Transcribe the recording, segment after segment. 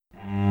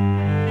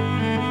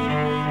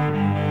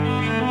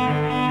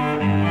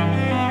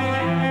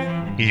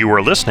You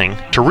are listening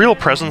to Real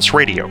Presence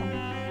Radio.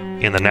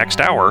 In the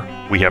next hour,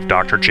 we have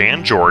Dr.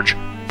 Jan George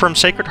from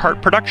Sacred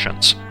Heart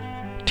Productions,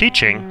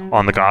 teaching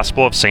on the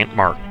Gospel of St.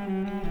 Mark.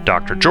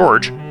 Dr.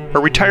 George, a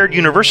retired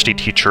university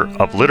teacher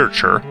of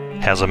literature,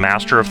 has a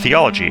Master of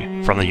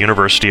Theology from the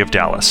University of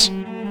Dallas.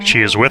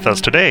 She is with us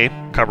today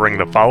covering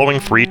the following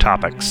three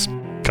topics: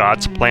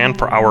 God's plan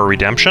for our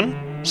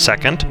redemption,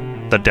 second,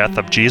 the death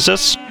of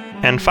Jesus,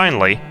 and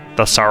finally,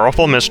 the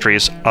sorrowful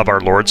mysteries of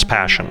our Lord's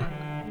Passion.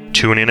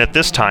 Tune in at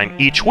this time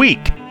each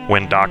week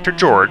when Dr.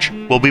 George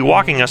will be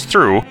walking us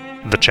through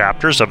the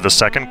chapters of the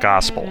Second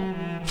Gospel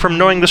from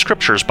Knowing the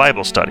Scriptures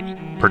Bible Study,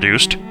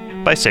 produced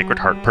by Sacred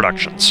Heart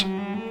Productions.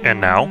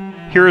 And now,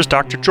 here is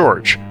Dr.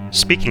 George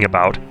speaking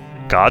about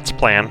God's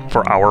plan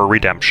for our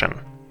redemption.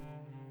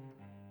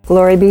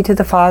 Glory be to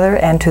the Father,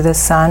 and to the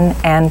Son,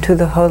 and to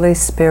the Holy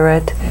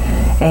Spirit.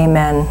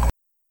 Amen.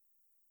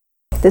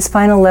 This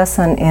final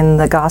lesson in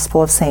the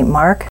Gospel of St.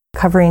 Mark,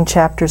 covering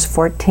chapters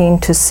 14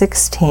 to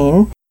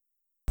 16,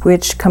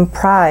 which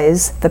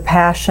comprise the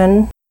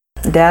Passion,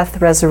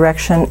 Death,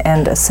 Resurrection,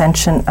 and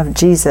Ascension of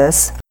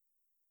Jesus,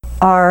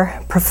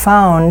 are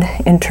profound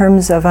in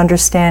terms of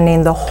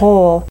understanding the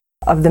whole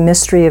of the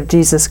mystery of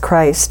Jesus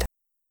Christ.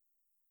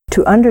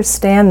 To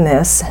understand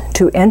this,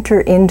 to enter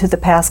into the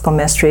Paschal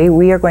mystery,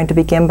 we are going to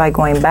begin by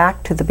going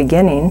back to the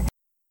beginning,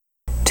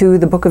 to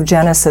the book of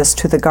Genesis,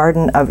 to the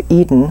Garden of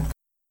Eden,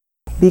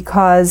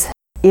 because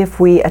if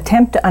we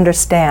attempt to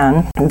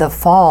understand the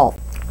fall,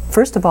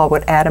 first of all,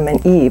 what Adam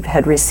and Eve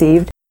had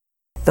received,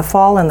 the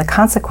fall and the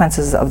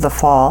consequences of the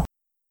fall,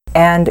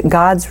 and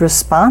God's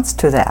response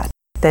to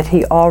that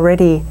He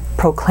already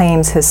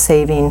proclaims His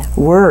saving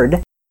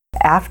word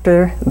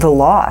after the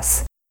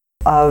loss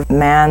of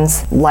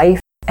man's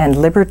life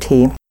and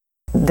liberty,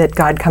 that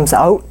God comes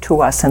out to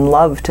us in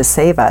love to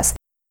save us.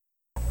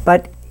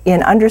 But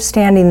in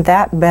understanding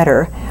that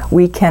better,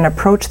 we can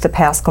approach the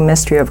Paschal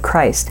mystery of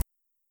Christ.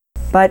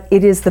 But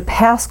it is the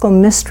Paschal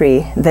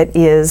mystery that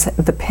is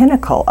the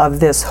pinnacle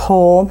of this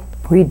whole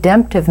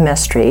redemptive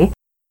mystery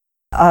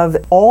of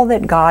all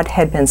that God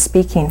had been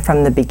speaking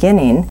from the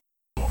beginning,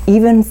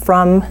 even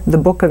from the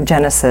book of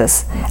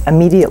Genesis,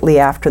 immediately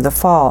after the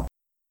fall.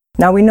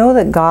 Now we know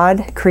that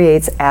God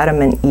creates Adam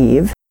and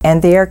Eve,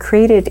 and they are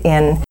created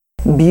in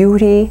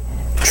beauty,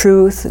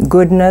 truth,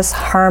 goodness,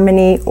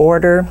 harmony,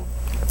 order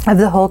of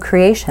the whole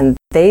creation.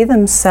 They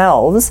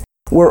themselves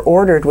were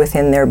ordered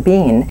within their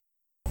being.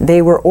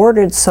 They were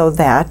ordered so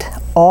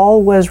that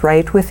all was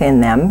right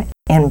within them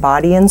in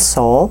body and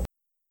soul.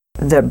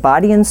 The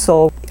body and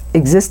soul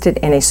existed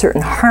in a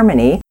certain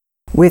harmony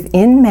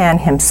within man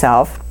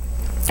himself,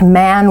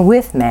 man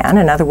with man,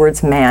 in other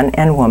words, man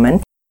and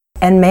woman,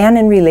 and man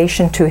in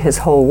relation to his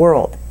whole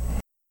world.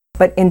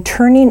 But in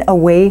turning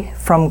away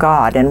from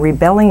God and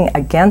rebelling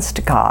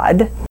against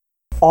God,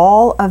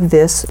 all of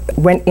this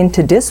went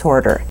into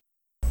disorder.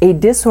 A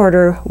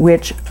disorder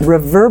which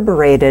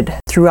reverberated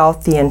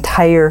throughout the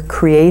entire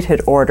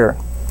created order,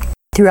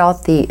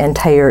 throughout the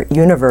entire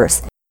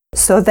universe,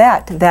 so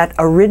that that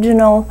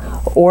original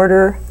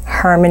order,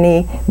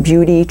 harmony,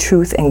 beauty,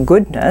 truth, and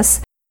goodness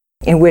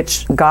in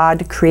which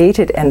God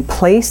created and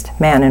placed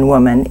man and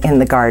woman in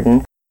the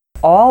garden,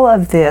 all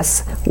of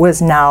this was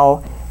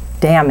now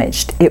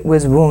damaged. It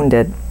was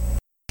wounded.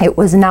 It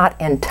was not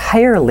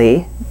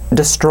entirely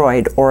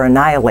destroyed or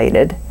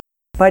annihilated,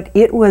 but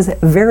it was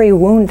very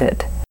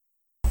wounded.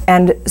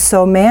 And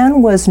so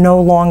man was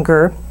no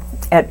longer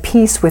at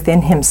peace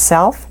within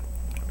himself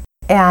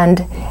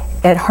and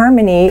at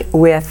harmony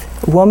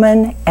with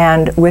woman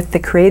and with the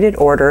created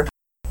order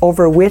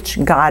over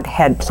which God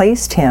had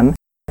placed him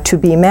to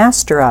be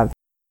master of.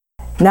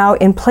 Now,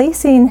 in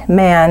placing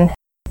man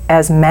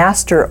as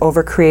master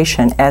over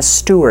creation, as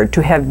steward,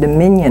 to have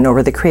dominion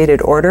over the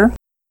created order,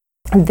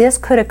 this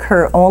could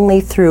occur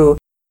only through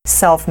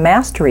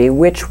self-mastery,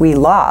 which we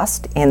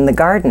lost in the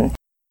garden.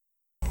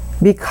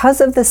 Because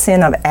of the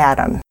sin of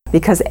Adam,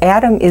 because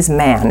Adam is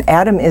man,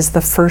 Adam is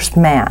the first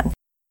man,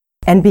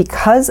 and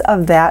because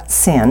of that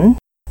sin,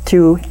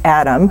 through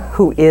Adam,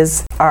 who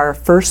is our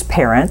first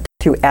parent,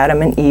 through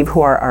Adam and Eve,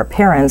 who are our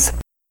parents,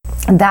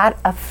 that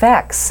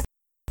affects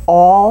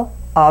all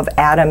of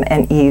Adam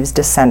and Eve's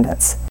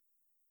descendants.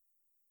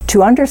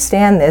 To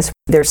understand this,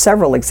 there are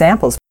several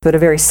examples, but a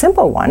very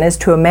simple one is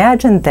to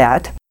imagine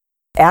that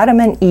Adam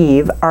and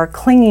Eve are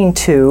clinging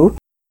to,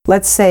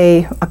 let's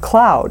say, a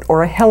cloud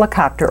or a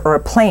helicopter or a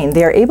plane.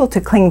 They are able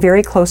to cling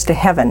very close to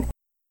heaven,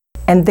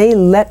 and they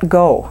let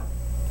go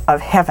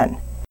of heaven.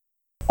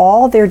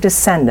 All their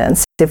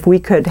descendants, if we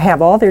could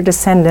have all their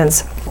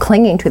descendants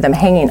clinging to them,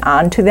 hanging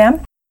on to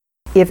them,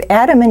 if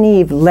Adam and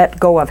Eve let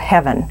go of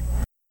heaven,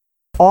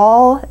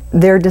 all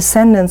their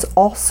descendants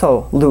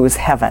also lose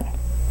heaven.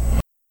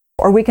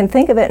 Or we can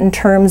think of it in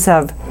terms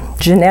of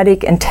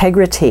genetic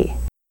integrity.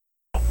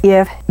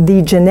 If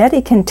the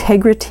genetic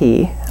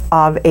integrity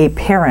of a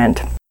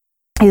parent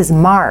is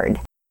marred,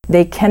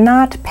 they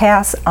cannot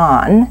pass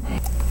on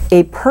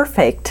a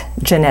perfect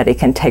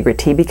genetic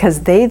integrity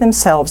because they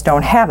themselves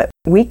don't have it.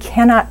 We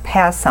cannot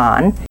pass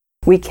on,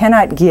 we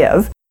cannot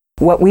give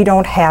what we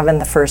don't have in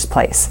the first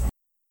place.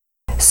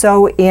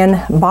 So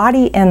in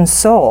body and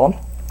soul,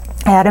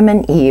 Adam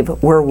and Eve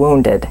were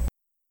wounded.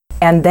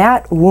 And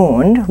that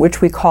wound,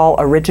 which we call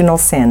original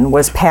sin,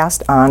 was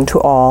passed on to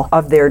all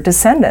of their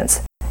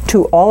descendants,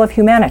 to all of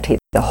humanity,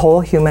 the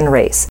whole human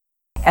race.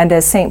 And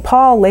as St.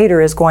 Paul later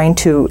is going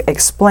to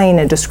explain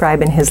and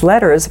describe in his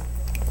letters,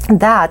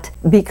 that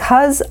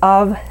because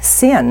of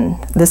sin,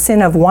 the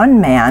sin of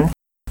one man,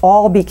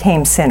 all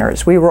became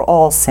sinners. We were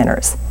all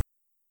sinners.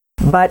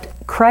 But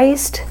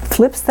Christ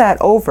flips that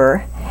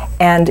over,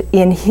 and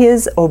in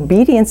his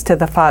obedience to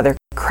the Father,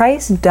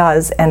 Christ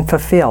does and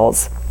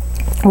fulfills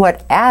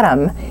what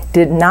Adam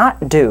did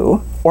not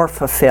do or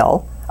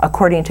fulfill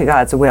according to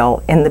God's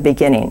will in the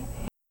beginning.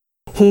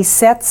 He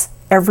sets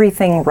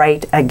everything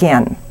right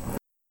again.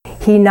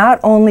 He not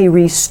only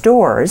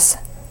restores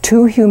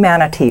to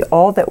humanity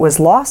all that was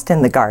lost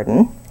in the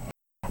garden,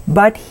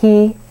 but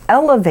he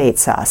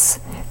elevates us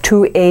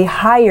to a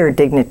higher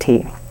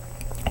dignity,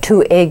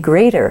 to a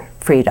greater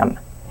freedom.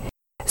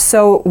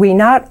 So we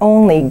not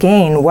only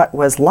gain what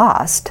was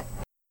lost,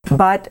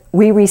 but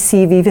we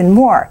receive even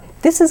more.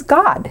 This is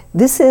God.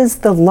 This is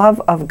the love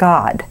of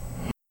God.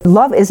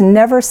 Love is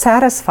never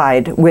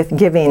satisfied with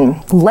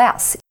giving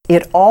less.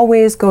 It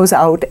always goes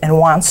out and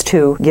wants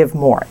to give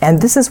more.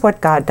 And this is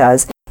what God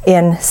does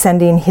in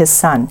sending his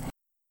Son.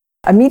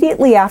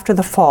 Immediately after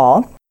the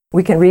fall,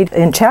 we can read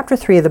in chapter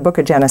 3 of the book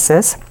of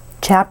Genesis,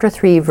 chapter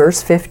 3,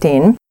 verse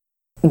 15,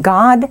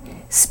 God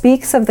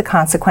speaks of the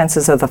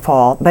consequences of the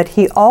fall, but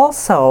he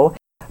also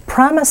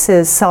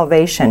promises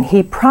salvation.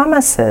 He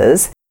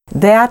promises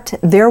that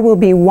there will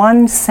be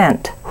one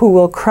sent who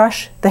will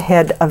crush the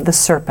head of the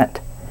serpent.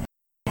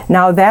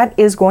 Now that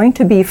is going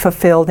to be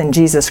fulfilled in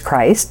Jesus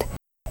Christ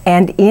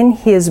and in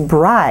his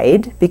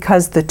bride,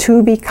 because the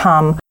two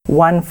become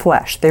one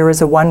flesh. There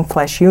is a one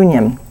flesh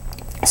union.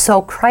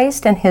 So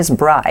Christ and his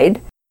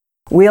bride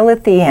will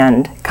at the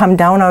end come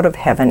down out of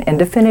heaven and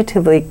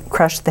definitively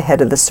crush the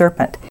head of the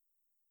serpent.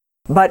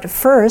 But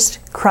first,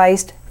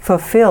 Christ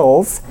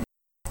fulfills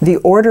the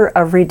order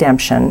of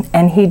redemption,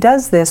 and he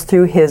does this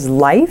through his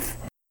life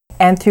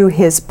and through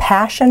his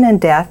passion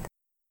and death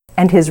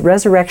and his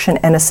resurrection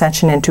and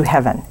ascension into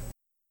heaven,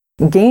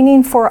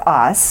 gaining for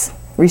us,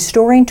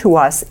 restoring to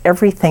us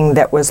everything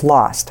that was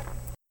lost.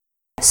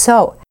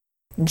 So,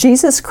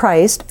 Jesus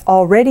Christ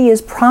already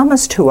is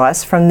promised to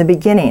us from the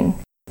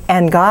beginning,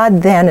 and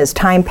God then, as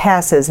time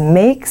passes,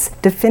 makes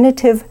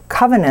definitive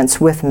covenants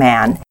with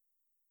man.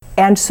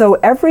 And so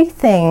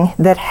everything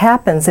that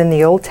happens in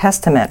the Old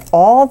Testament,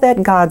 all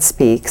that God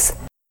speaks,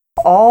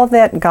 all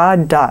that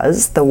God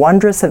does, the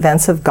wondrous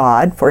events of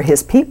God for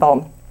his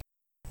people,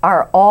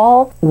 are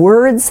all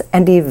words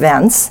and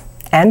events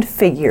and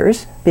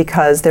figures,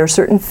 because there are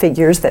certain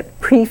figures that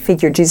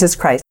prefigure Jesus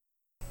Christ.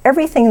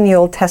 Everything in the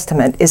Old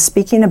Testament is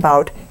speaking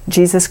about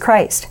Jesus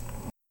Christ.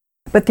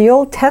 But the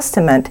Old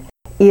Testament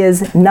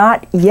is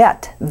not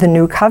yet the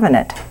New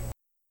Covenant.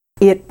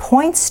 It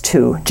points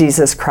to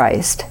Jesus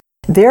Christ.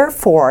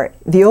 Therefore,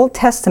 the Old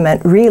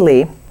Testament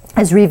really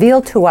is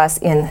revealed to us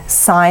in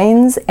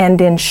signs and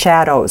in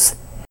shadows.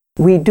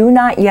 We do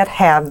not yet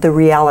have the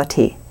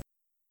reality.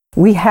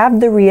 We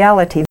have the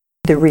reality.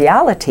 The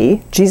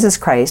reality, Jesus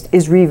Christ,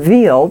 is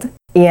revealed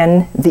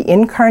in the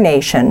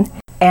incarnation,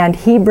 and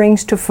he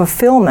brings to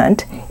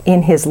fulfillment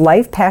in his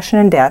life, passion,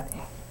 and death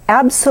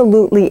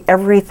absolutely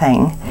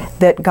everything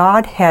that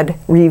God had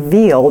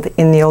revealed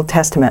in the Old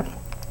Testament.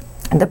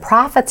 The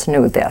prophets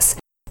knew this.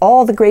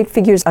 All the great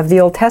figures of the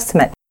Old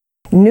Testament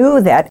knew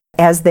that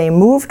as they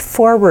moved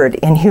forward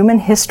in human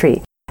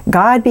history,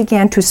 God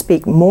began to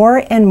speak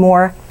more and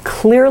more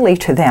clearly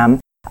to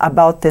them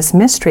about this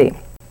mystery,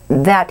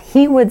 that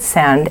he would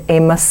send a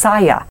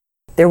Messiah.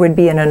 There would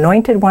be an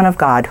anointed one of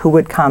God who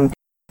would come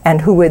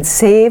and who would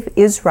save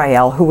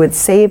Israel, who would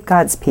save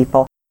God's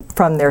people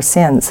from their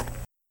sins.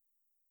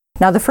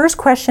 Now, the first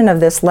question of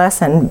this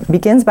lesson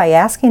begins by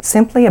asking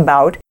simply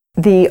about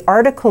the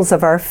articles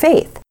of our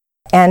faith.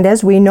 And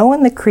as we know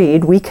in the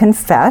Creed, we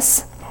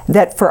confess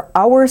that for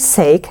our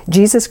sake,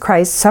 Jesus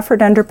Christ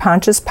suffered under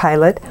Pontius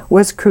Pilate,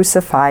 was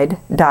crucified,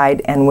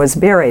 died, and was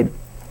buried.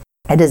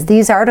 It is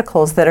these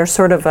articles that are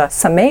sort of a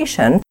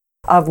summation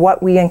of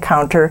what we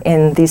encounter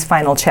in these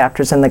final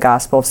chapters in the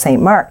Gospel of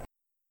St. Mark.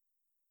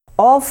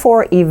 All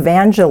four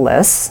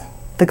evangelists,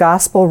 the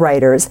Gospel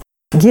writers,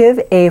 give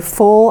a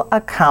full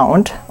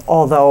account,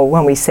 although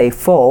when we say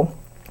full,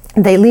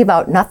 they leave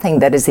out nothing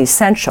that is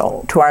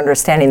essential to our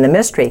understanding the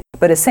mystery.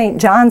 But as St.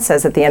 John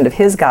says at the end of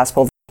his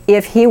Gospel,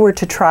 if he were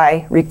to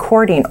try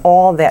recording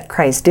all that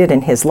Christ did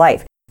in his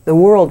life, the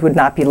world would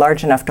not be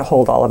large enough to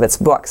hold all of its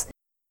books.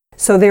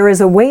 So there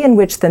is a way in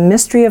which the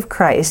mystery of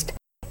Christ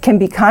can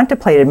be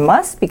contemplated,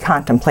 must be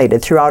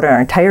contemplated throughout our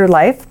entire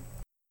life,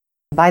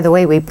 by the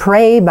way we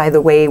pray, by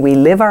the way we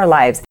live our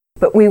lives.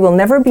 But we will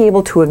never be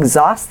able to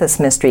exhaust this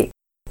mystery.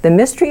 The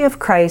mystery of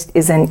Christ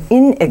is an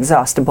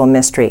inexhaustible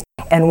mystery,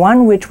 and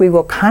one which we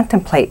will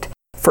contemplate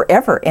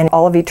forever in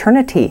all of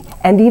eternity.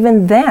 And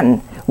even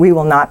then, we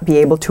will not be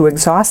able to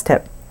exhaust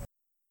it.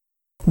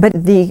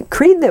 But the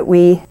creed that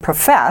we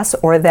profess,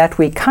 or that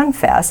we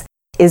confess,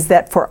 is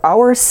that for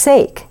our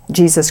sake,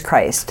 Jesus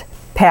Christ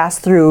pass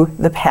through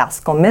the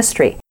Paschal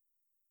mystery.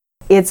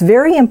 It's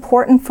very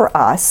important for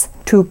us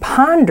to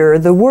ponder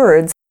the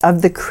words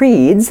of the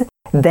creeds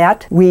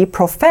that we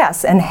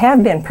profess and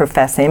have been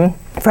professing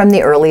from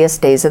the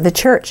earliest days of the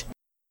church.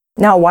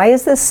 Now, why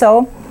is this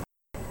so?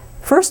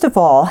 First of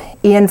all,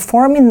 in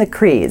forming the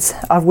creeds,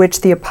 of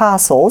which the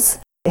apostles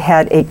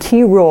had a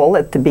key role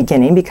at the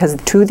beginning, because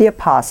to the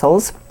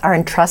apostles are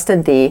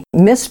entrusted the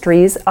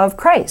mysteries of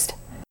Christ,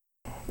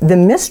 the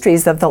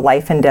mysteries of the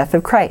life and death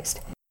of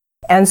Christ.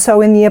 And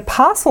so in the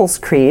Apostles'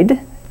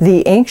 Creed,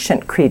 the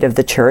ancient creed of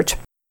the church,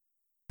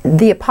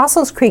 the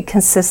Apostles' Creed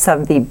consists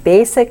of the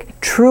basic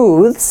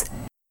truths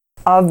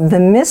of the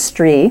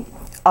mystery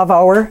of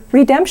our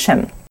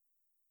redemption.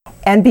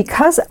 And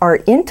because our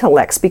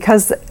intellects,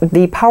 because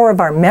the power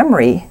of our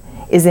memory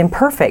is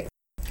imperfect,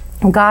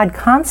 God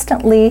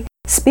constantly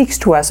speaks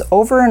to us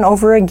over and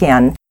over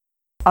again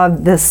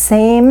of the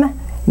same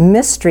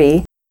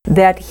mystery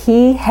that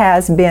He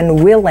has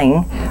been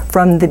willing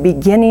from the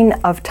beginning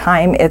of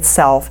time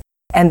itself,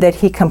 and that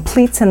He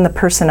completes in the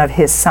person of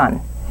His Son.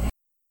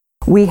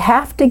 We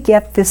have to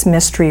get this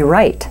mystery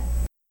right.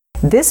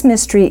 This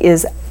mystery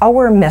is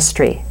our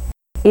mystery.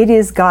 It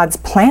is God's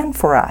plan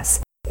for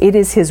us. It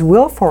is His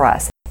will for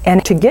us.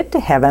 And to get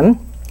to heaven,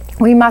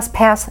 we must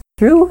pass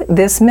through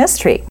this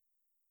mystery.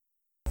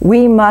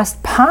 We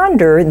must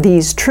ponder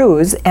these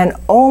truths, and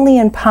only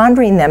in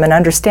pondering them and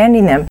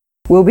understanding them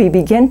will we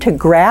begin to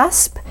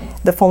grasp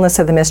the fullness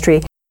of the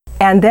mystery,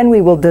 and then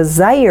we will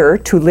desire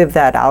to live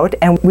that out,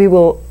 and we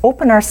will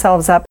open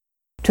ourselves up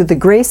to the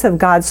grace of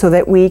God so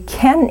that we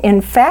can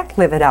in fact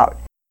live it out.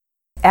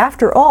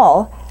 After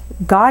all,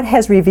 God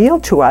has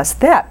revealed to us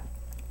that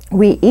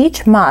we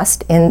each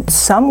must, in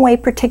some way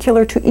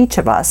particular to each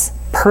of us,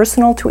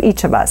 personal to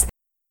each of us,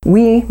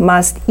 we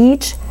must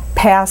each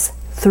pass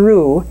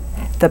through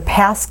the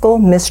Paschal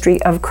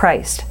mystery of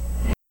Christ.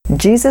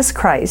 Jesus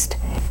Christ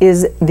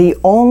is the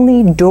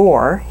only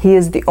door, He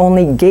is the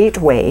only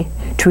gateway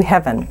to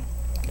heaven.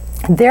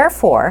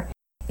 Therefore,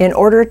 in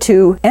order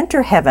to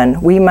enter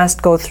heaven, we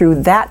must go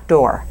through that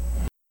door.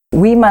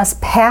 We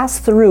must pass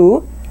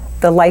through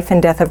the life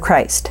and death of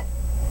Christ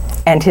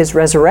and His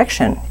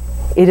resurrection.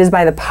 It is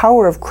by the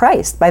power of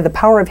Christ, by the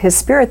power of His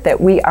Spirit,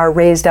 that we are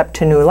raised up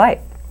to new life.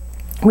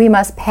 We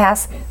must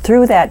pass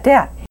through that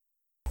death.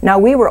 Now,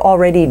 we were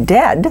already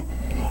dead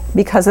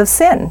because of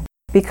sin.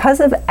 Because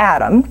of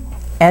Adam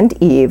and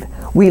Eve,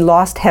 we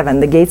lost heaven.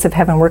 The gates of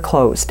heaven were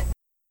closed.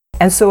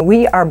 And so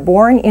we are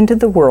born into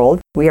the world.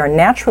 We are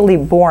naturally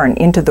born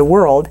into the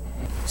world,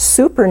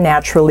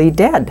 supernaturally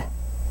dead.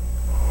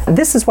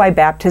 This is why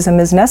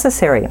baptism is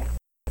necessary.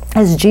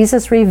 As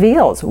Jesus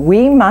reveals,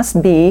 we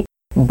must be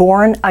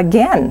born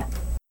again.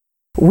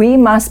 We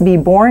must be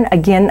born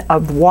again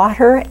of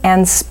water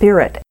and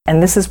spirit.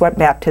 And this is what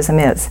baptism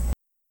is.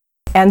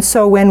 And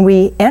so when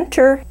we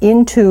enter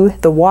into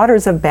the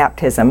waters of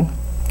baptism,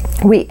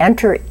 we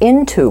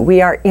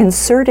are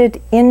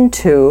inserted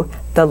into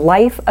the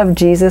life of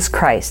Jesus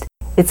Christ.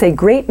 It's a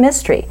great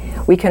mystery.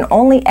 We can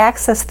only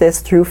access this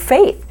through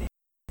faith.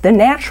 The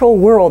natural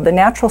world, the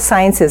natural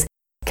sciences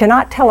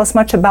cannot tell us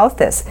much about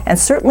this, and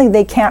certainly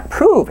they can't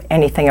prove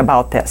anything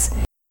about this.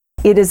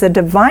 It is a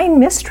divine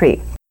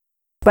mystery,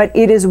 but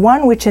it is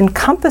one which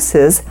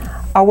encompasses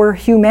our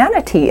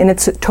humanity in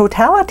its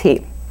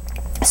totality,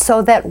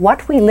 so that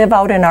what we live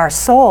out in our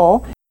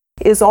soul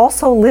is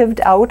also lived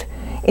out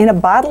in a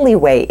bodily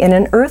way, in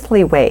an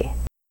earthly way.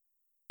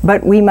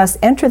 But we must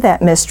enter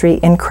that mystery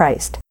in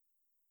Christ.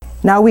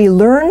 Now we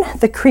learn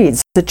the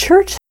creeds. The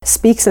church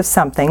speaks of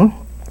something,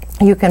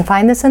 you can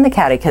find this in the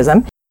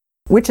Catechism,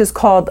 which is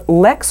called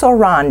lex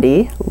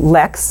orandi,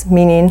 lex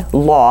meaning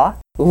law,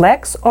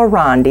 lex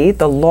orandi,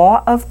 the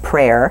law of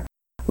prayer,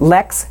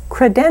 lex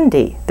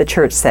credendi, the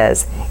church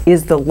says,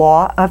 is the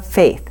law of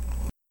faith.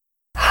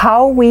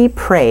 How we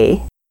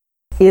pray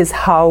is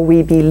how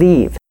we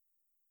believe.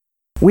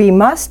 We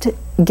must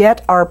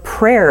get our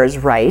prayers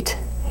right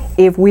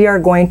if we are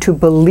going to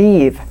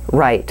believe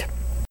right.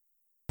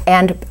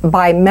 And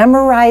by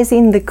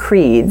memorizing the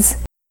creeds,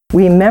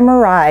 we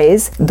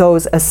memorize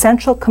those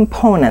essential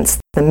components,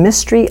 the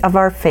mystery of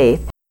our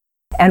faith,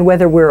 and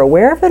whether we're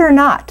aware of it or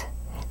not,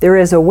 there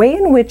is a way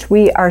in which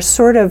we are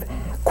sort of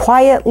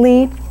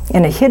quietly,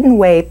 in a hidden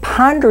way,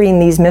 pondering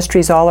these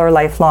mysteries all our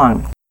life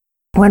long.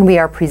 When we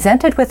are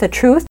presented with a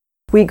truth,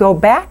 we go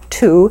back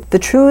to the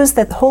truths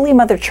that the Holy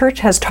Mother Church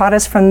has taught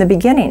us from the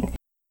beginning,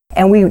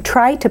 and we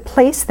try to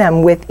place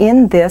them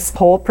within this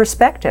whole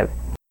perspective.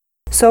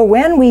 So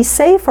when we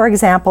say, for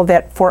example,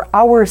 that for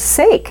our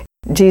sake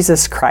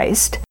Jesus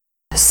Christ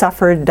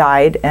suffered,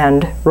 died,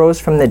 and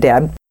rose from the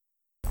dead,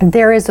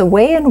 there is a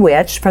way in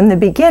which, from the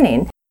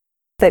beginning,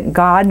 that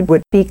God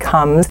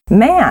becomes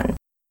man.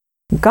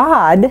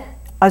 God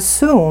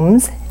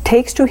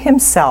takes to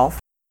Himself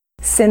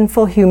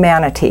sinful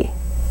humanity.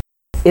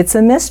 It's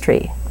a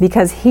mystery,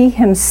 because He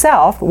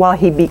Himself, while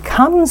He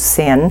becomes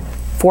sin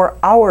for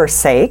our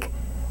sake,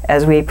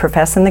 as we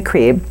profess in the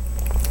Creed,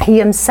 He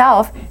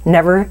Himself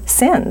never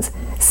sins.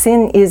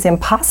 Sin is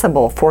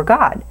impossible for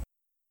God.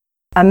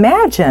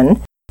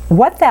 Imagine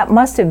what that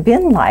must have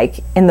been like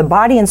in the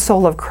body and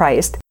soul of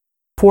Christ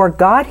for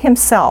God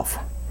Himself,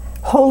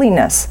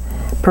 holiness,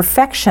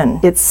 perfection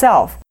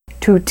itself,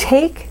 to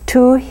take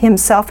to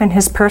Himself in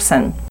His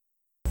person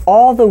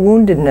all the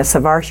woundedness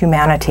of our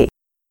humanity.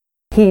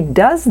 He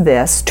does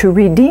this to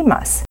redeem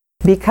us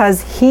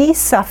because He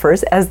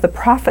suffers, as the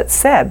prophet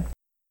said.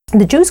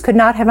 The Jews could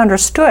not have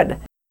understood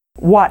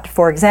what,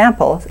 for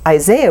example,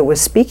 Isaiah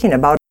was speaking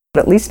about,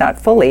 at least not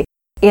fully,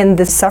 in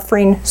the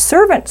suffering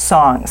servant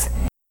songs.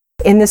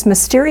 In this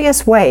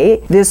mysterious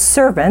way, this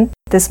servant,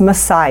 this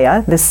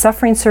Messiah, this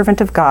suffering servant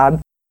of God,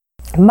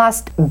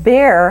 must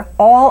bear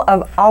all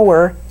of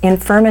our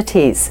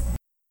infirmities.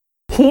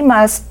 He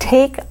must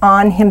take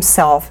on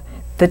Himself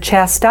the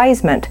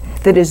chastisement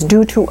that is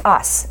due to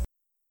us.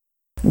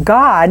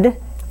 God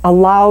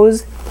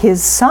allows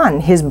His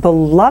Son, His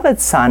beloved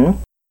Son,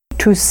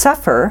 to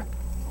suffer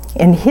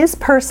in His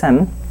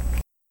person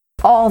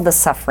all the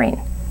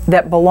suffering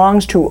that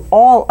belongs to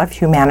all of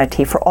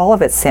humanity for all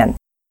of its sin.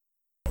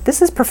 This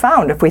is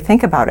profound if we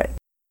think about it.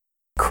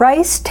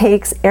 Christ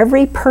takes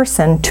every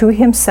person to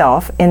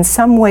Himself in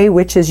some way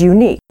which is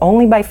unique.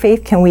 Only by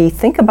faith can we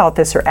think about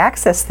this or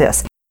access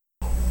this.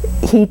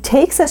 He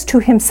takes us to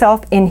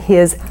Himself in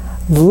His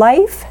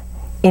life,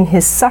 in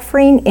His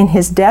suffering, in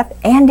His death,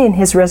 and in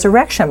His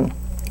resurrection.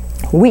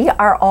 We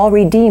are all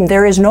redeemed.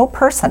 There is no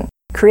person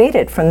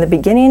created from the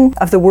beginning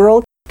of the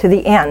world to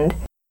the end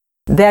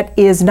that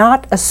is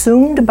not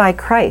assumed by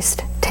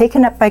Christ,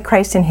 taken up by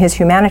Christ in His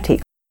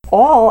humanity.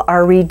 All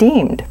are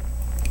redeemed,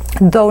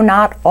 though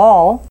not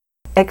all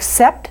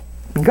accept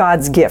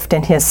God's gift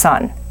in His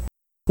Son.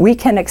 We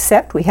can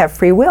accept, we have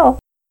free will.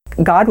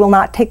 God will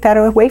not take that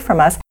away from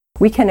us.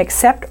 We can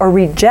accept or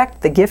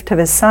reject the gift of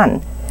His Son,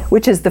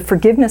 which is the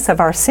forgiveness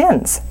of our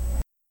sins,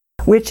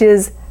 which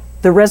is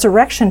the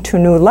resurrection to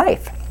new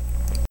life.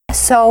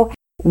 So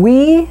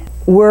we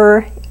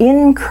were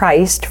in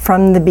Christ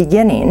from the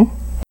beginning,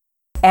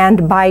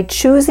 and by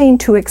choosing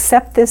to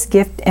accept this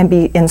gift and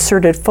be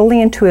inserted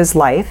fully into His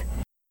life,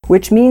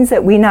 which means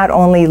that we not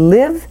only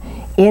live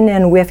in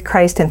and with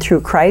Christ and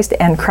through Christ,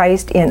 and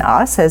Christ in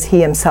us, as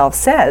He Himself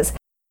says,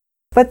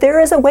 but there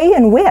is a way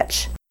in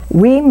which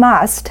we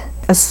must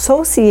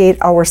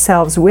associate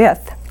ourselves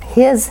with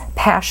His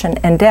passion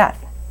and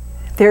death.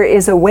 There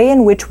is a way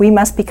in which we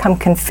must become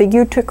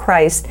configured to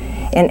Christ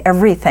in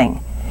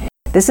everything.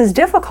 This is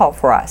difficult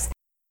for us.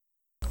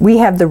 We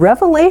have the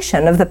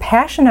revelation of the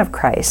passion of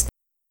Christ,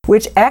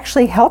 which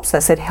actually helps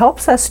us. It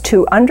helps us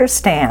to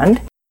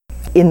understand,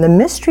 in the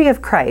mystery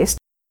of Christ,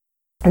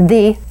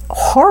 the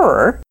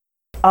horror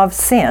of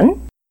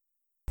sin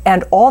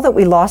and all that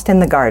we lost in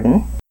the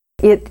garden.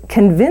 It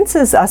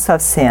convinces us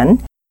of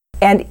sin,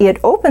 and it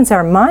opens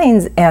our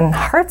minds and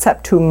hearts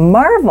up to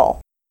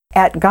marvel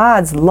at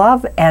God's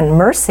love and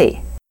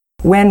mercy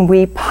when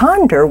we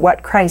ponder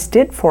what Christ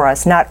did for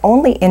us, not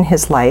only in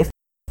His life,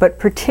 but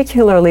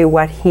particularly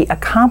what He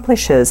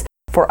accomplishes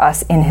for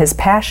us in His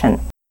passion.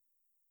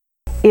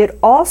 It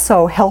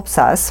also helps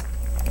us,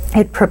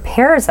 it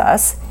prepares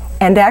us,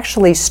 and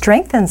actually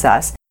strengthens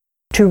us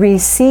to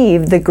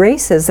receive the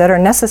graces that are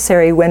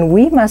necessary when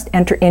we must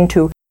enter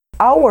into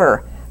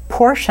our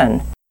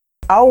portion,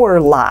 our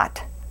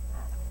lot,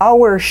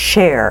 our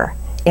share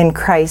in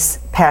Christ's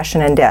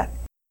passion and death.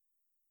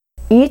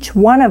 Each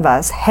one of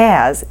us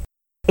has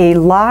a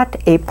lot,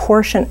 a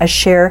portion, a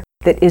share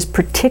that is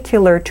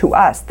particular to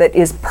us, that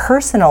is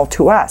personal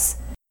to us.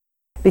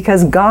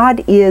 Because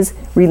God is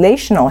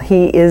relational.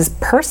 He is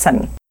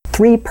person,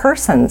 three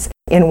persons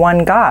in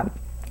one God.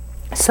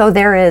 So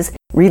there is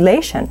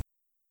relation.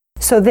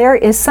 So there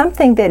is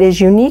something that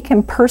is unique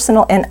and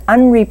personal and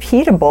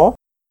unrepeatable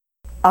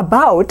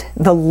about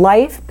the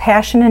life,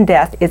 passion, and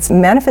death, its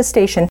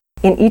manifestation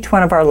in each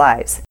one of our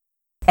lives.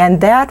 And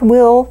that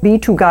will be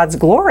to God's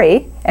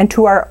glory and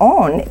to our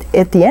own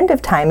at the end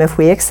of time if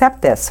we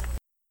accept this.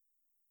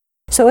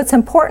 So it's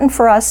important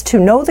for us to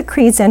know the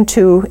creeds and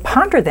to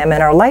ponder them in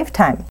our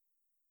lifetime.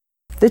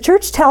 The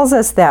Church tells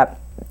us that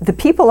the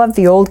people of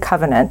the Old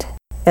Covenant,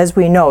 as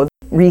we know,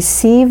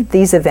 received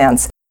these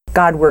events.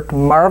 God worked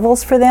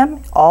marvels for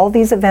them. All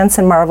these events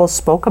and marvels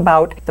spoke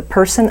about the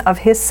person of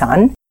His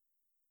Son.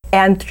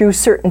 And through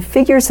certain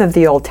figures of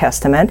the Old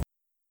Testament,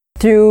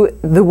 through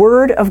the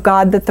word of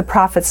God that the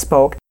prophets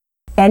spoke,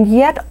 and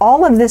yet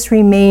all of this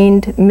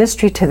remained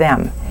mystery to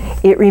them.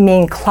 It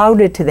remained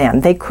clouded to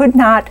them. They could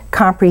not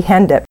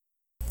comprehend it.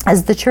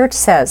 As the Church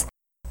says,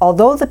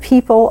 although the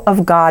people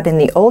of God in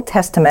the Old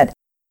Testament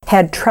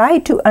had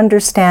tried to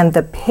understand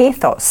the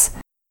pathos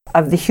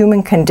of the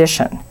human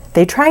condition,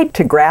 they tried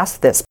to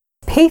grasp this.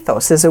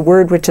 Pathos is a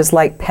word which is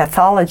like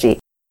pathology.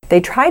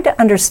 They tried to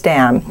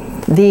understand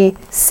the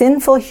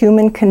sinful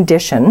human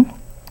condition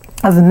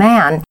of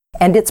man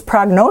and its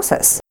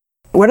prognosis.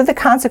 What are the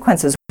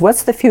consequences?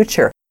 What's the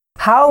future?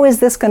 How is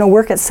this going to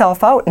work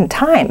itself out in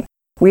time?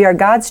 We are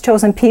God's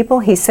chosen people.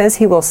 He says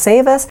He will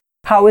save us.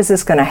 How is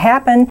this going to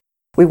happen?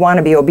 We want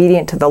to be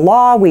obedient to the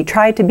law. We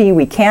try to be.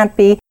 We can't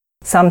be.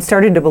 Some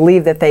started to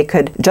believe that they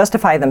could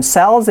justify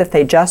themselves if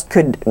they just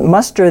could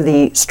muster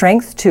the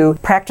strength to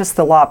practice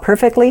the law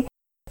perfectly.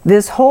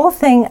 This whole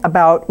thing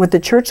about what the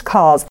church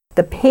calls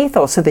the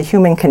pathos of the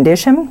human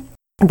condition,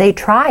 they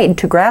tried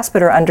to grasp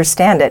it or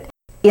understand it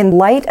in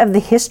light of the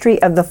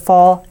history of the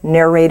fall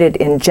narrated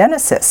in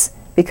Genesis,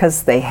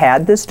 because they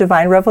had this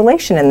divine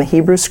revelation in the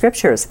Hebrew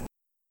Scriptures.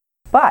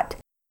 But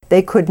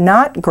they could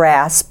not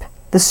grasp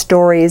the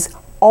story's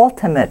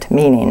ultimate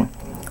meaning,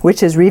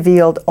 which is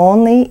revealed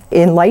only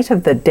in light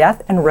of the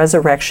death and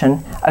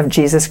resurrection of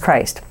Jesus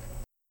Christ.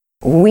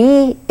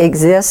 We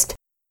exist,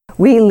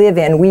 we live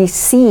in, we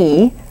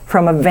see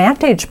from a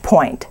vantage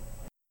point.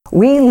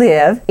 We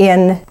live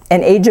in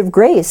an age of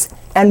grace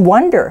and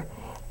wonder.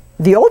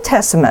 The Old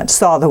Testament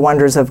saw the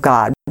wonders of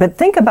God, but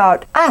think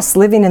about us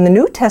living in the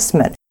New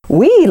Testament.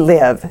 We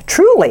live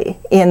truly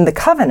in the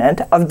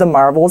covenant of the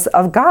marvels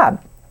of God.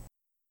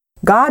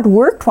 God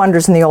worked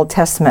wonders in the Old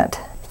Testament,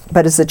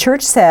 but as the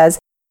church says,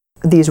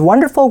 these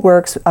wonderful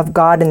works of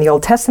God in the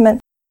Old Testament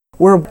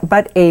were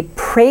but a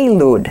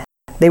prelude.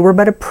 They were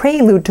but a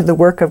prelude to the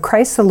work of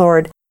Christ the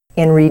Lord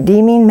in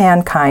redeeming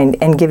mankind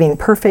and giving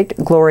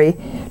perfect glory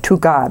to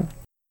God.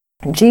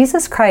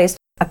 Jesus Christ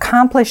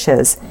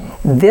accomplishes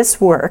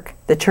this work,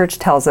 the church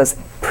tells us,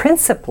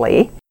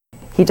 principally.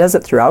 He does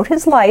it throughout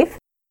his life,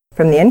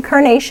 from the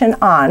incarnation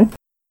on,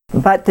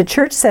 but the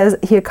church says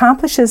he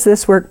accomplishes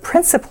this work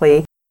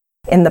principally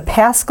in the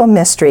paschal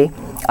mystery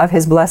of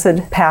his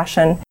blessed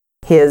passion,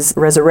 his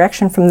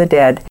resurrection from the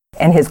dead,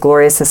 and his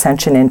glorious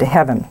ascension into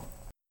heaven.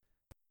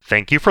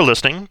 Thank you for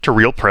listening to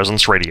Real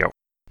Presence Radio.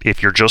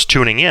 If you're just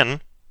tuning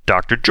in,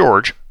 Dr.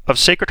 George of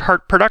Sacred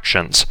Heart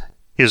Productions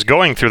is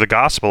going through the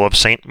Gospel of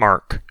St.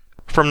 Mark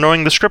from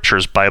Knowing the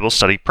Scriptures Bible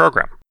Study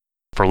Program.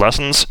 For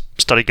lessons,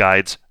 study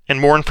guides,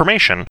 and more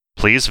information,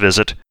 please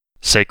visit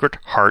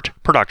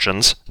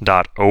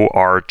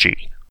sacredheartproductions.org.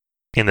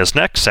 In this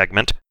next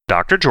segment,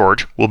 Dr.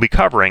 George will be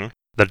covering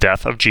the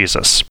death of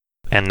Jesus.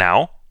 And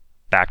now,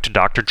 back to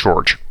Dr.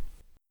 George.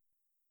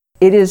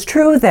 It is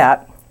true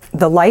that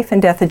the life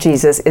and death of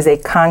Jesus is a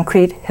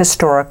concrete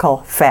historical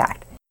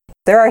fact.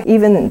 There are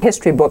even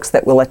history books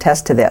that will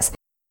attest to this.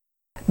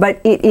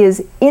 But it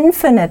is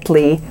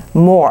infinitely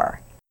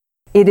more.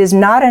 It is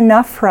not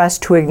enough for us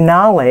to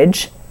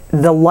acknowledge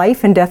the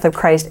life and death of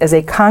Christ as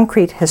a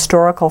concrete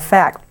historical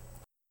fact.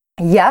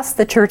 Yes,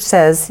 the church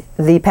says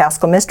the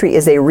Paschal Mystery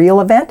is a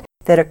real event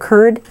that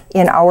occurred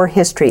in our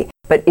history,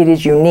 but it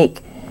is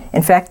unique.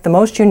 In fact, the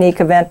most unique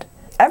event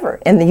ever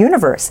in the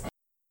universe.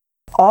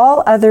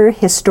 All other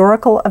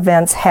historical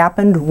events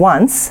happened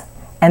once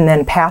and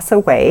then pass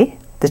away,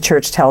 the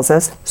church tells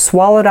us,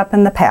 swallowed up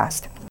in the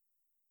past.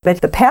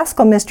 But the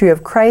Paschal Mystery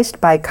of Christ,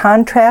 by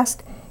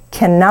contrast,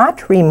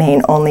 cannot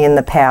remain only in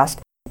the past,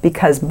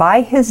 because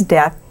by his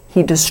death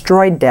he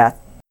destroyed death,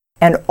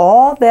 and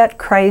all that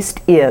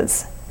Christ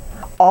is,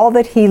 all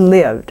that he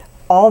lived,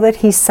 all that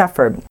he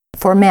suffered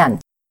for men,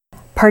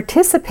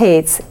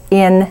 participates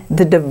in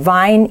the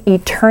divine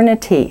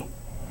eternity.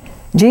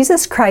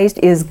 Jesus Christ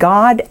is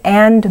God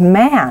and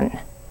man.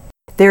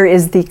 There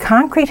is the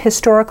concrete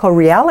historical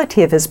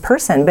reality of his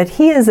person, but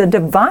he is a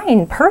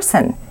divine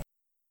person.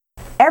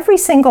 Every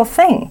single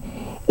thing,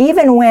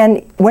 even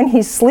when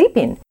he's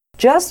sleeping,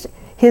 just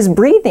his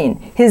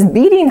breathing, his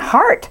beating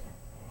heart,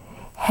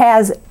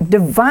 has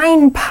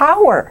divine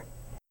power,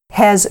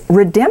 has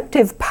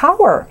redemptive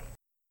power.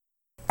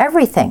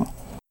 Everything.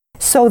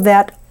 So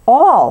that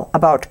all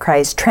about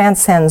Christ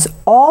transcends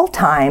all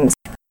times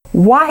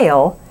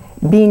while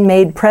being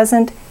made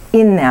present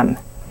in them.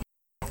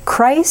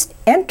 Christ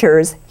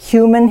enters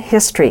human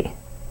history.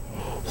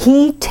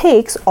 He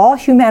takes all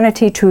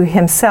humanity to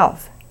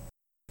himself.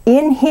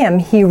 In him,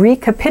 he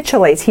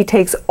recapitulates, he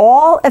takes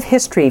all of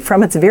history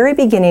from its very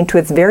beginning to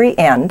its very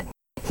end.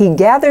 He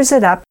gathers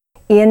it up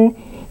in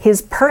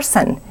his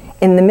person,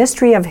 in the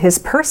mystery of his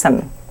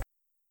person.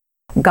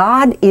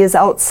 God is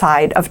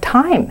outside of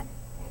time.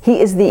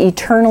 He is the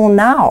eternal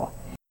now.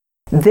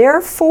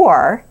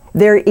 Therefore,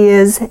 there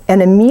is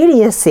an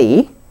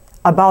immediacy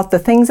about the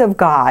things of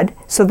God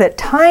so that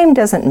time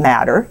doesn't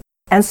matter,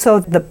 and so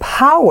the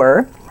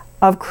power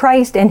of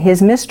Christ and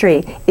his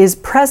mystery is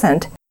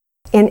present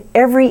in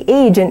every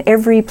age, in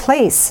every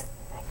place,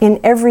 in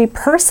every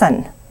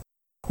person.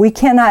 We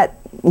cannot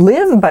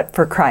live but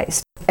for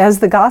Christ. As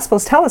the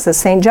Gospels tell us, as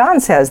St. John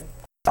says,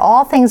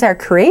 all things are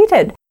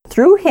created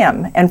through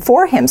him and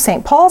for him.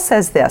 St. Paul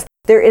says this.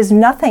 There is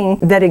nothing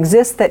that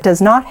exists that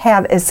does not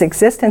have its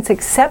existence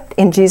except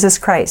in Jesus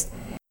Christ.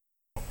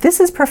 This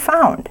is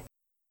profound.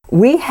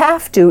 We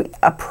have to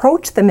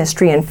approach the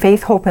mystery in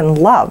faith, hope, and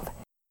love.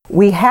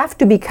 We have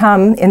to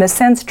become, in a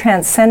sense,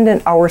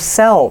 transcendent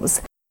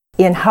ourselves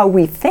in how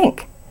we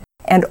think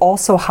and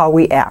also how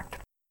we act.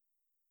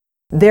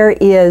 There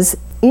is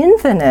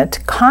infinite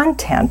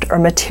content or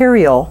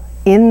material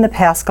in the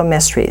Paschal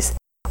Mysteries.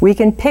 We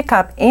can pick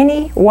up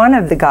any one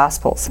of the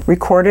Gospels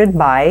recorded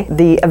by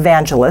the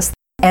evangelists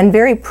and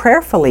very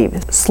prayerfully,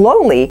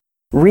 slowly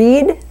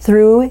read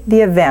through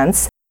the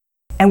events,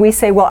 and we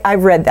say, well,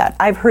 I've read that,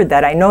 I've heard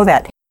that, I know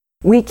that.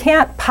 We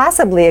can't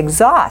possibly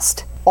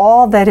exhaust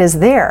all that is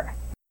there.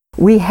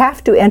 We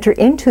have to enter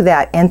into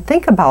that and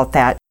think about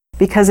that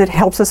because it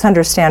helps us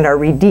understand our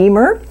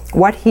Redeemer,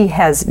 what He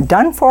has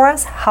done for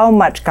us, how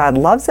much God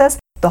loves us,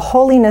 the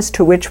holiness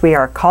to which we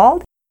are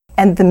called,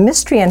 and the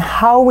mystery and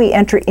how we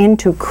enter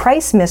into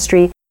Christ's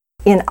mystery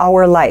in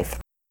our life.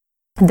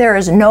 There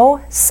is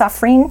no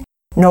suffering,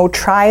 no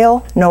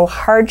trial, no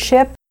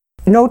hardship,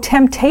 no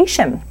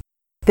temptation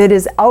that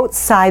is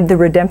outside the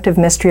redemptive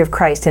mystery of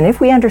Christ. And if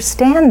we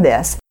understand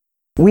this,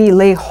 we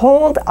lay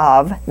hold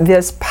of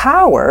this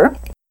power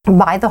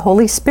by the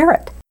Holy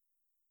Spirit.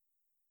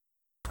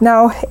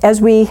 Now,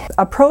 as we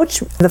approach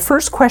the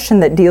first question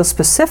that deals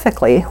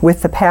specifically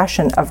with the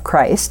Passion of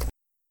Christ,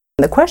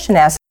 the question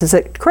asks, is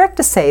it correct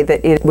to say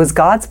that it was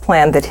God's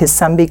plan that His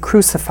Son be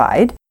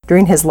crucified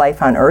during His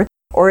life on earth,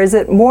 or is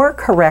it more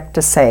correct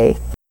to say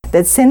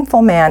that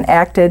sinful man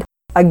acted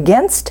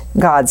against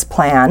God's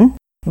plan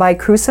by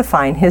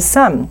crucifying His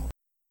Son?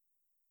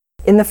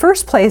 In the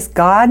first place,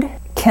 God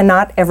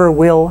cannot ever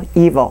will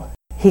evil.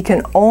 He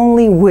can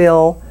only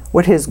will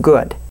what is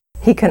good.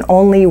 He can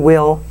only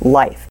will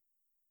life.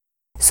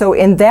 So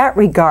in that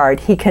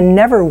regard, He can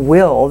never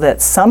will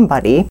that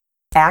somebody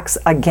acts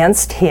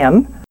against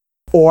Him,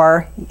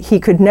 or He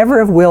could never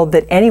have willed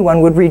that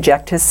anyone would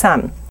reject His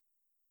Son.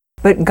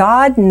 But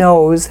God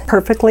knows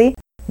perfectly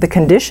the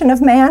condition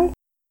of man,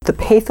 the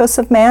pathos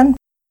of man,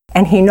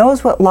 and He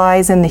knows what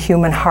lies in the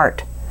human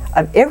heart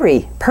of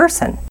every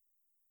person.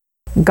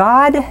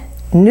 God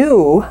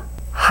knew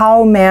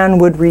how man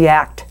would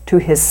react to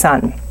His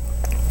Son.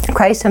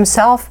 Christ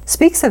Himself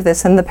speaks of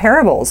this in the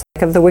parables,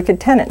 like of the wicked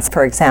tenants,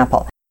 for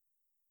example.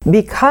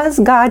 Because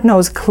God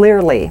knows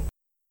clearly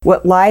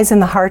what lies in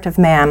the heart of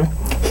man,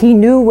 He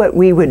knew what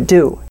we would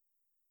do.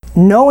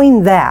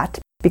 Knowing that,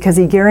 because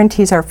He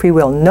guarantees our free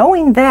will,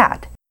 knowing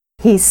that,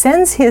 He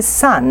sends His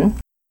Son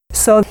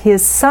so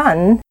His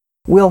Son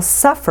will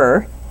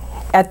suffer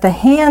at the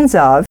hands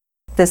of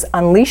this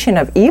unleashing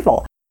of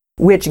evil,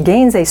 which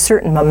gains a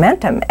certain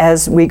momentum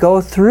as we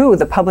go through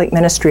the public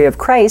ministry of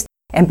Christ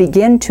and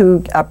begin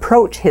to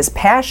approach His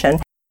passion.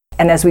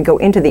 And as we go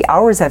into the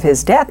hours of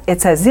His death,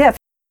 it's as if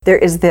there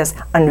is this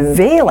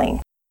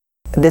unveiling,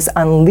 this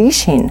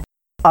unleashing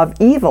of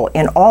evil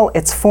in all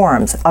its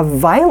forms, of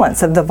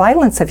violence, of the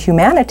violence of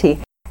humanity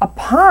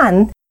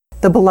upon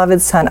the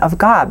beloved Son of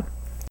God.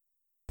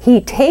 He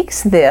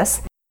takes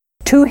this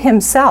to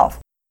Himself.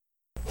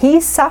 He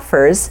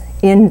suffers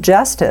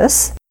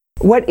injustice,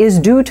 what is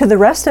due to the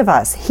rest of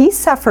us. He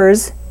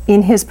suffers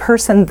in His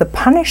person the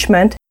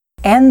punishment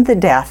and the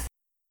death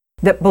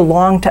that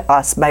belong to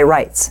us by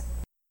rights.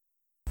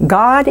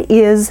 God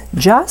is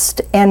just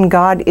and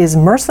God is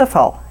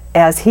merciful,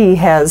 as He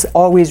has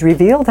always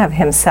revealed of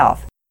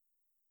Himself.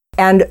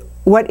 And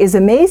what is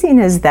amazing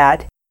is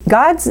that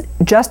God's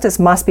justice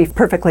must be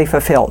perfectly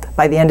fulfilled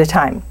by the end of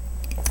time.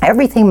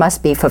 Everything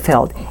must be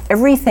fulfilled.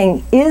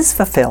 Everything is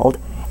fulfilled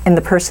in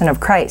the person of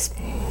Christ.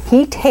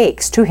 He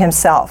takes to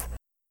Himself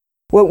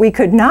what we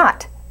could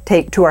not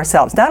take to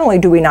ourselves. Not only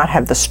do we not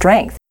have the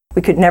strength,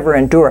 we could never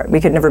endure it. We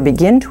could never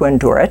begin to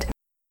endure it.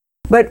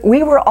 But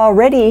we were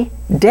already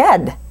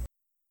dead.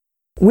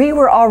 We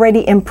were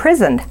already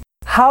imprisoned.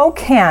 How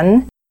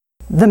can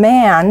the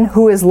man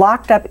who is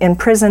locked up in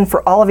prison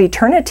for all of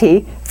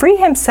eternity free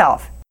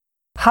himself?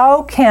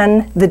 How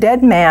can the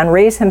dead man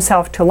raise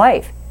himself to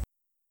life?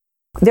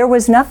 There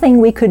was nothing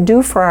we could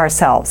do for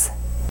ourselves.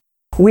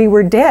 We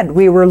were dead.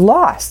 We were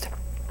lost.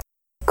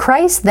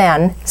 Christ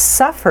then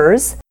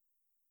suffers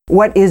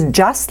what is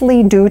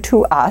justly due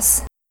to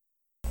us,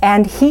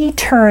 and He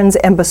turns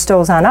and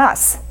bestows on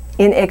us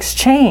in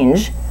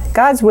exchange.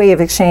 God's way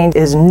of exchange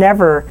is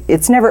never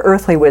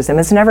earthly wisdom.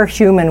 It's never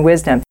human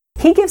wisdom.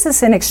 He gives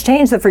us in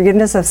exchange the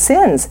forgiveness of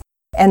sins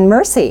and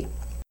mercy.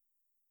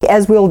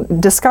 As we'll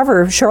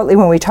discover shortly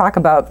when we talk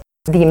about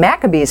the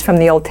Maccabees from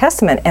the Old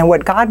Testament and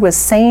what God was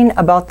saying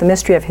about the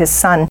mystery of His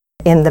Son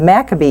in the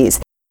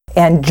Maccabees,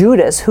 and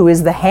Judas, who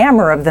is the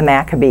hammer of the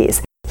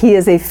Maccabees. He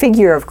is a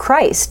figure of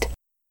Christ.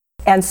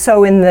 And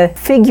so in the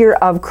figure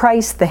of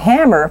Christ, the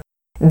hammer,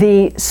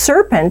 the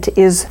serpent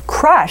is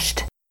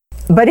crushed.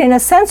 But in a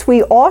sense,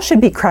 we all should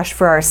be crushed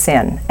for our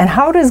sin. And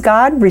how does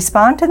God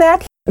respond to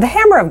that? The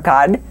hammer of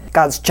God,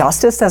 God's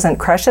justice, doesn't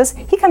crush us.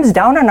 He comes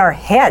down on our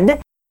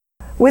head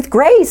with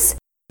grace.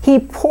 He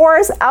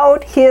pours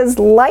out His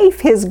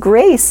life, His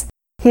grace,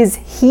 His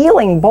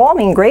healing,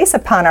 balming grace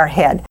upon our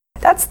head.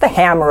 That's the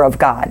hammer of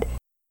God.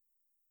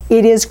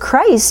 It is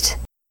Christ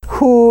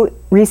who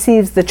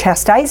receives the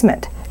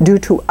chastisement due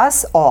to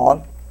us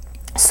all,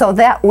 so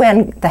that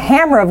when the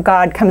hammer of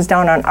God comes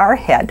down on our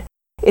head,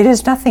 it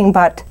is nothing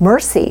but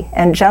mercy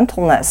and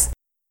gentleness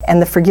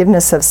and the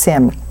forgiveness of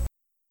sin.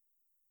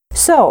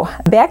 So,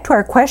 back to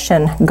our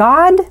question,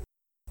 God,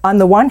 on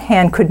the one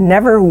hand, could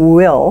never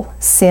will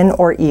sin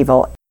or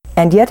evil,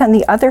 and yet on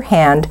the other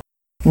hand,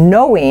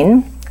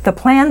 knowing the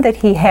plan that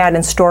He had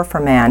in store for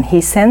man,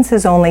 He sends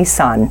His only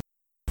Son,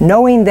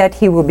 knowing that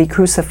He will be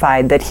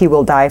crucified, that He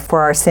will die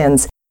for our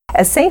sins.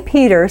 As St.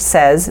 Peter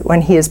says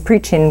when he is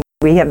preaching,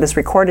 we have this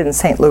recorded in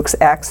St. Luke's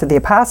Acts of the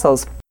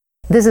Apostles.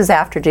 This is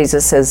after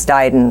Jesus has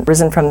died and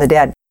risen from the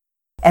dead.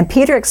 And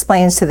Peter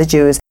explains to the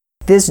Jews,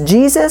 this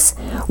Jesus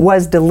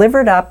was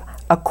delivered up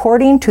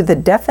according to the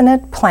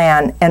definite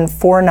plan and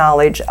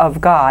foreknowledge of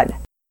God.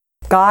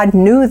 God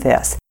knew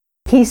this.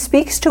 He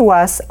speaks to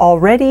us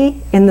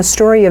already in the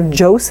story of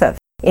Joseph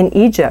in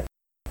Egypt.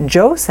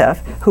 Joseph,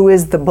 who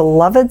is the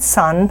beloved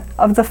son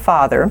of the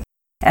Father,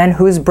 and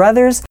whose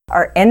brothers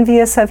are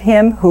envious of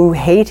him, who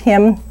hate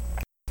him.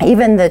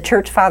 Even the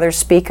church fathers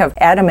speak of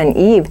Adam and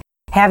Eve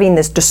having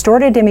this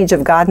distorted image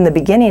of God in the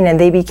beginning, and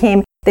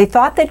they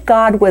thought that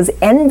God was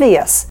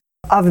envious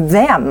of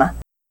them.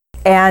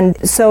 And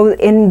so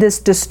in this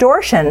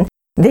distortion,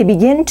 they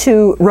begin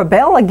to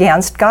rebel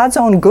against God's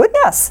own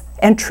goodness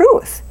and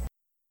truth.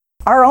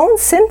 Our own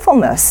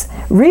sinfulness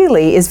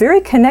really is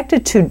very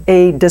connected to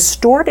a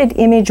distorted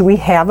image we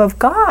have of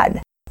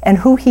God and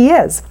who He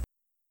is.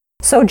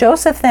 So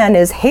Joseph then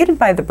is hated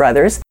by the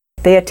brothers.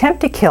 They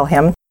attempt to kill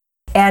him,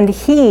 and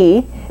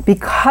he,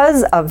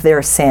 because of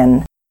their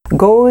sin,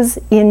 goes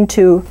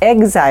into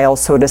exile,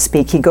 so to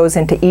speak. He goes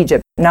into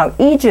Egypt. Now,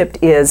 Egypt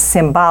is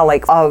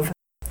symbolic of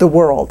the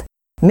world.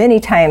 Many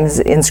times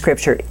in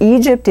Scripture,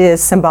 Egypt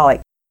is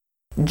symbolic.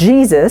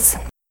 Jesus,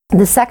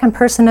 the second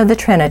person of the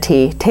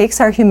Trinity,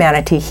 takes our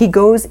humanity. He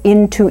goes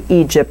into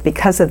Egypt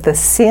because of the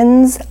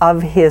sins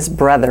of his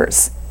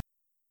brothers.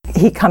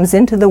 He comes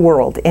into the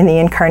world in the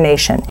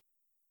incarnation.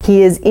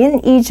 He is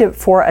in Egypt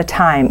for a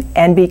time,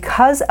 and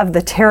because of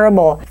the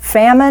terrible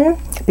famine,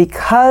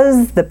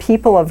 because the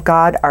people of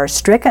God are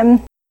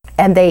stricken,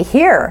 and they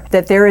hear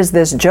that there is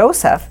this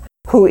Joseph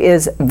who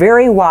is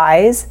very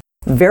wise,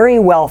 very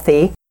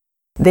wealthy,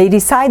 they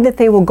decide that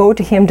they will go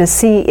to him to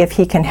see if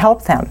he can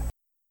help them.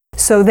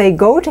 So they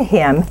go to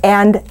him,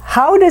 and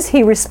how does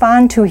he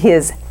respond to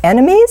his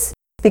enemies?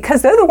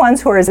 Because they're the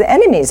ones who are his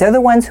enemies. They're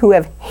the ones who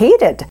have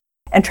hated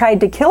and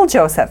tried to kill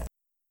Joseph.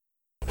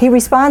 He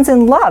responds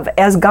in love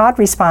as God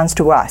responds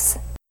to us.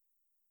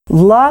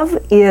 Love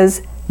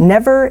is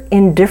never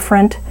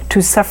indifferent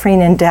to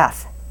suffering and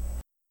death.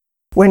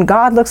 When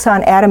God looks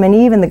on Adam and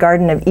Eve in the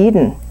Garden of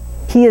Eden,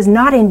 He is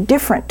not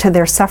indifferent to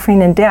their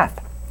suffering and death.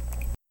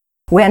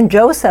 When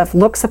Joseph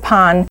looks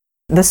upon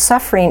the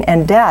suffering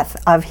and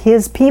death of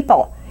his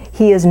people,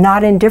 he is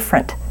not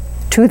indifferent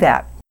to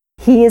that.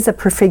 He is a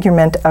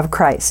prefigurement of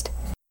Christ.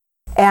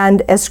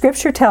 And as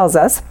Scripture tells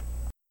us,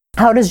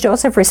 how does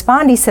Joseph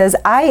respond? He says,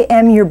 I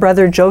am your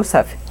brother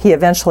Joseph. He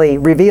eventually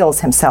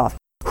reveals himself,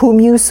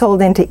 whom you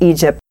sold into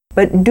Egypt.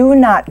 But do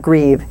not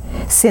grieve,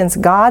 since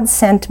God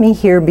sent me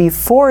here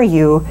before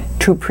you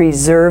to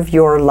preserve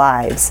your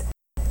lives.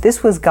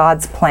 This was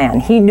God's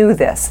plan. He knew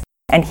this.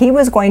 And He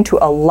was going to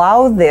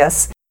allow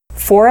this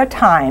for a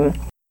time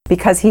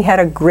because He had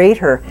a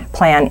greater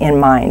plan in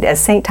mind. As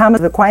St.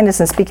 Thomas Aquinas,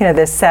 in speaking of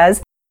this,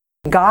 says,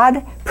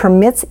 God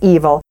permits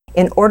evil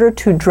in order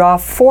to draw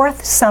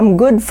forth some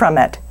good from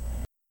it.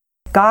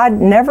 God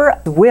never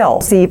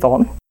wills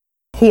evil.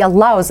 He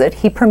allows it.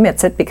 He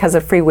permits it because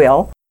of free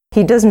will.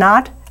 He does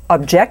not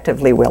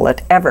objectively will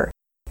it, ever.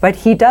 But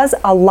He does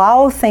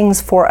allow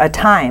things for a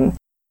time.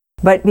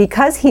 But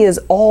because He is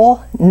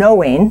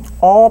all-knowing,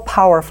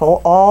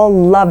 all-powerful,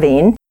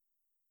 all-loving,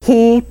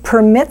 He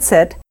permits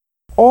it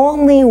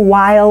only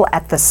while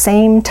at the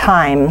same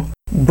time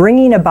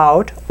bringing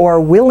about or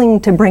willing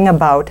to bring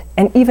about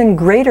an even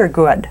greater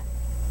good.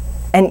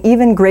 An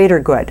even greater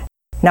good.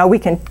 Now we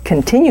can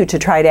continue to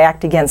try to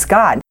act against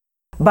God,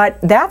 but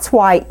that's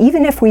why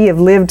even if we have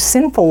lived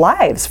sinful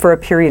lives for a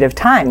period of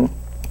time,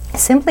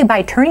 simply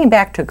by turning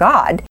back to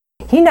God,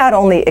 He not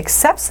only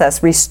accepts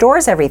us,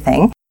 restores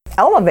everything,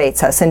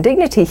 elevates us in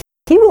dignity,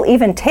 He will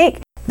even take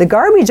the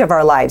garbage of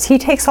our lives. He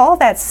takes all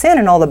that sin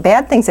and all the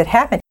bad things that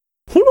happen.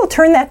 He will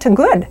turn that to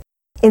good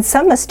in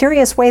some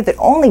mysterious way that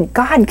only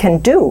God can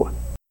do.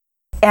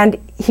 And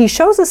He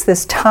shows us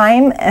this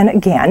time and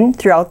again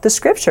throughout the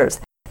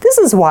Scriptures. This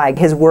is why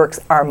His works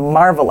are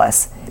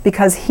marvelous,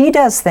 because He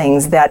does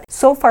things that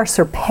so far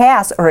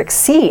surpass or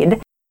exceed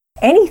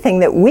anything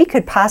that we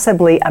could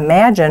possibly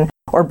imagine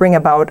or bring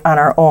about on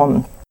our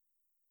own.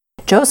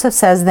 Joseph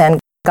says then,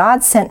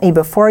 God sent me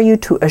before you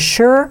to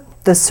assure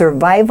the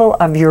survival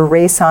of your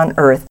race on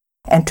earth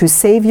and to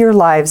save your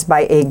lives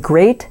by a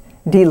great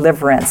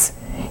deliverance.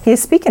 He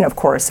is speaking, of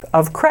course,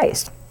 of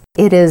Christ.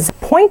 It is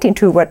pointing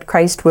to what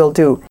Christ will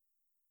do.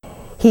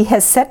 He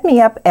has set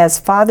me up as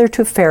father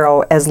to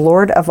Pharaoh, as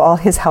lord of all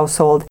his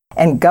household,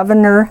 and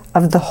governor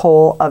of the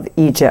whole of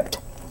Egypt.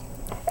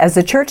 As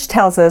the Church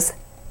tells us,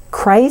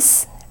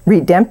 Christ's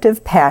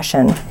redemptive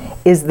passion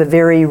is the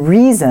very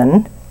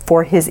reason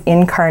for His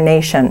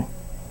incarnation.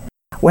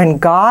 When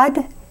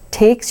God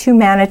takes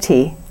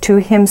humanity to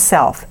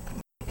Himself,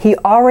 He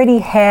already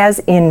has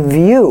in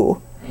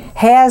view,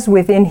 has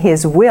within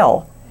His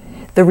will,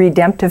 the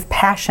redemptive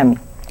passion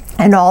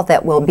and all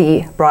that will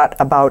be brought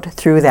about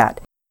through that.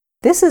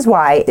 This is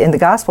why in the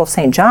Gospel of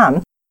St.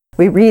 John,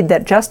 we read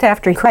that just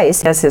after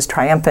Christ does His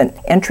triumphant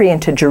entry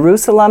into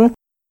Jerusalem,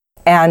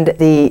 and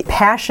the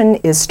Passion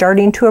is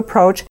starting to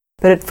approach,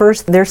 but at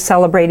first they're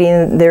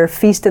celebrating their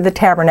Feast of the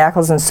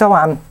Tabernacles and so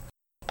on.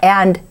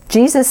 And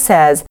Jesus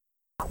says,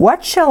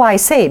 what shall I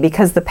say?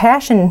 Because the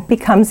Passion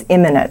becomes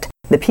imminent.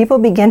 The people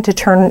begin to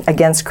turn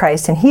against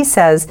Christ, and He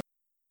says,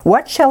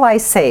 What shall I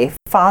say?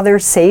 Father,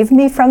 save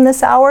me from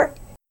this hour?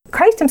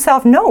 Christ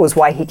himself knows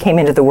why he came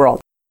into the world.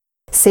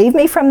 Save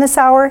me from this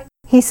hour?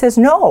 He says,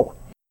 no.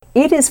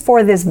 It is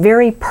for this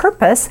very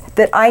purpose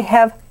that I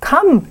have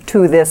come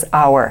to this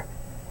hour.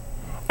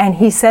 And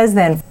he says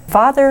then,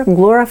 Father,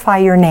 glorify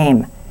your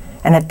name.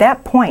 And at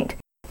that point,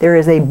 there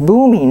is a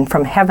booming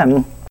from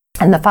heaven.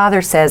 And the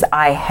Father says,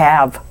 I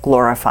have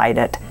glorified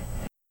it.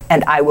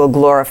 And I will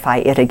glorify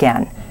it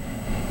again.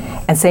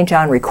 And St.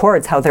 John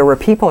records how there were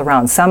people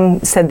around. Some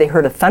said they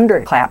heard a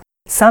thunderclap.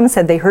 Some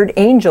said they heard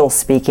angels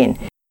speaking.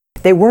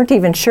 They weren't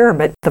even sure,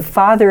 but the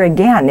Father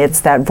again, it's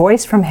that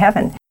voice from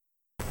heaven.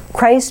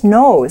 Christ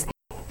knows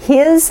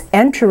his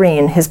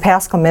entering his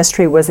Paschal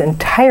mystery was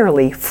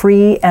entirely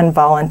free and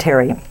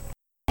voluntary.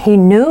 He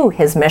knew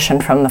his mission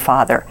from the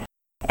Father,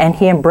 and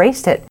he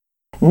embraced it,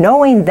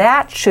 knowing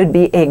that should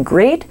be a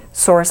great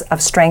source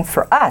of strength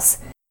for us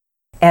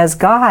as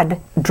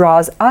God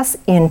draws us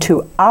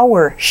into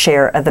our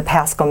share of the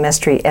Paschal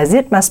mystery, as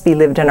it must be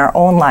lived in our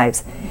own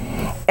lives.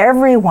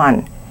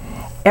 Everyone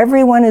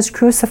is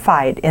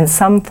crucified in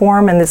some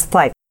form in this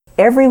life.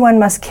 Everyone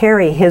must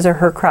carry his or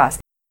her cross.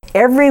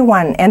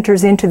 Everyone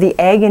enters into the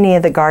agony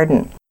of the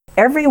garden.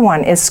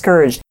 Everyone is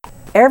scourged.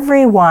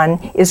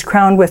 Everyone is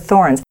crowned with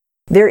thorns.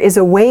 There is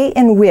a way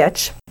in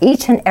which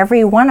each and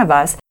every one of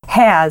us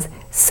has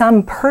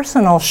some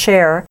personal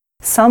share,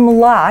 some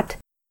lot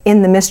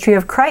in the mystery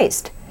of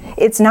Christ.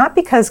 It's not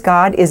because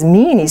God is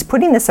mean, he's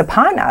putting this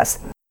upon us.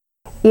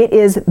 It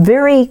is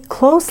very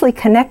closely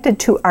connected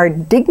to our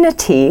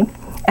dignity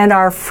and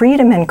our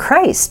freedom in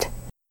Christ.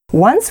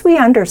 Once we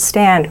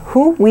understand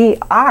who we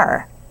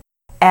are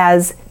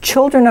as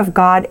children of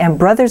God and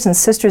brothers and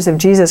sisters of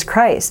Jesus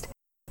Christ,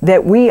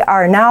 that we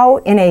are now,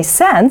 in a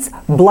sense,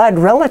 blood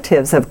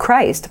relatives of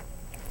Christ,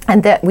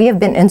 and that we have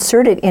been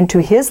inserted into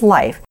his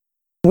life,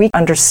 we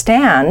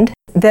understand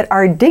that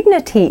our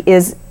dignity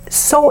is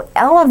so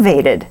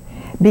elevated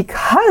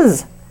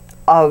because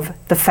of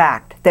the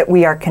fact that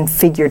we are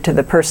configured to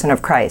the person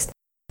of Christ,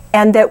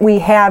 and that we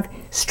have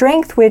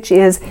strength which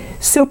is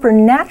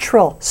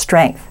supernatural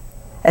strength.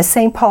 As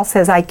St. Paul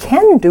says, I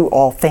can do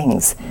all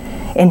things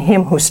in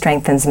him who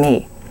strengthens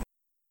me.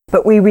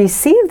 But we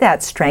receive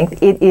that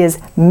strength, it is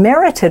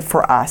merited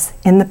for us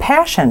in the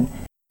Passion,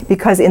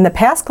 because in the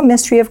Paschal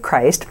mystery of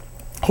Christ,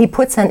 he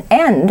puts an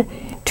end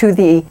to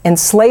the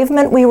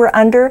enslavement we were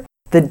under,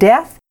 the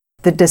death,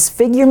 the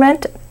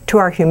disfigurement to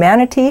our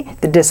humanity,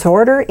 the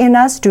disorder in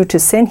us due to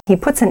sin. He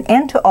puts an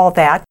end to all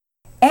that,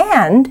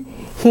 and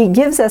he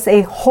gives us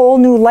a whole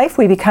new life.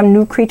 We become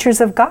new creatures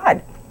of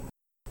God.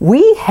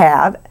 We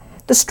have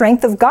the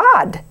strength of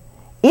God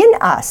in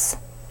us.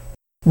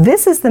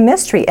 This is the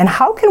mystery. And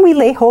how can we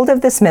lay hold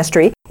of this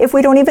mystery if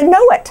we don't even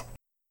know it?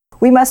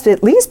 We must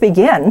at least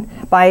begin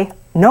by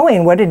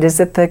knowing what it is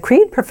that the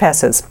Creed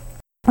professes.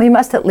 We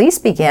must at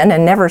least begin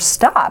and never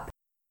stop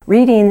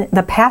reading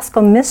the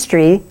Paschal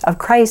mystery of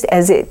Christ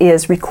as it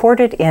is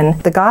recorded in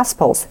the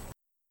Gospels.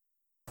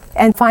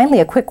 And finally,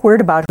 a quick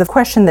word about the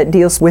question that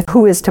deals with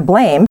who is to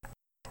blame.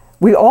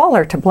 We all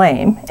are to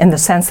blame in the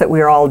sense that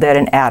we are all dead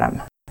in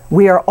Adam.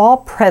 We are all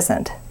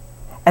present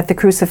at the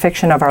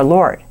crucifixion of our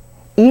Lord.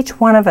 Each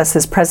one of us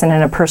is present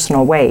in a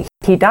personal way.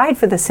 He died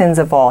for the sins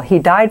of all. He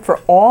died for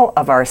all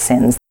of our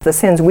sins. The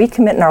sins we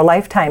commit in our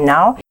lifetime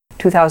now,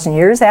 2,000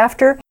 years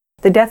after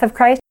the death of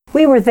Christ,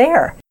 we were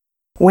there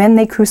when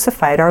they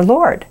crucified our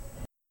Lord.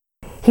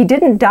 He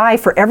didn't die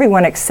for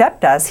everyone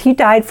except us. He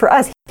died for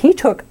us. He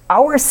took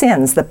our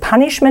sins, the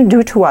punishment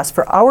due to us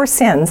for our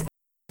sins.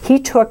 He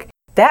took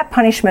that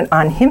punishment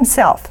on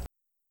himself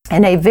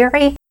in a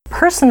very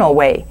personal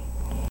way.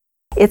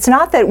 It's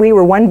not that we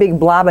were one big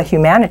blob of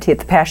humanity at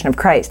the Passion of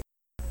Christ.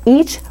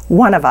 Each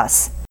one of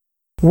us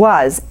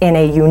was, in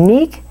a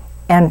unique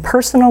and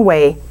personal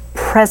way,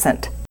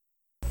 present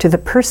to the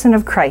person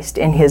of Christ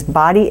in his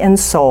body and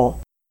soul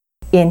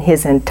in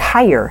his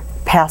entire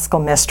Paschal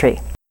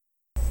mystery.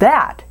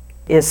 That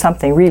is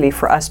something really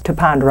for us to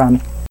ponder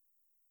on.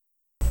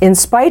 In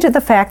spite of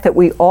the fact that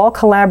we all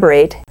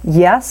collaborate,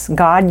 yes,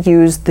 God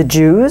used the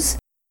Jews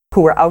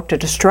who were out to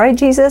destroy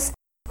Jesus,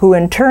 who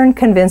in turn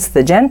convinced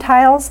the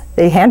Gentiles.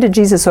 They handed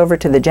Jesus over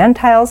to the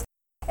Gentiles.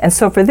 And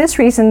so for this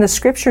reason, the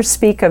scriptures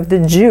speak of the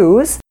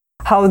Jews,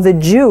 how the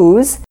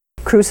Jews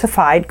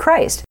crucified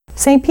Christ.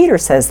 St. Peter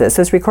says this,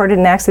 as recorded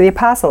in Acts of the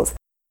Apostles.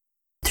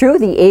 Through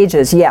the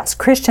ages, yes,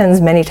 Christians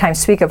many times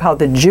speak of how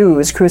the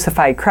Jews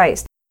crucified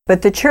Christ.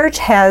 But the church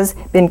has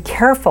been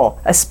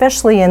careful,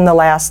 especially in the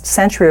last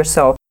century or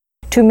so,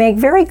 to make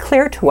very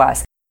clear to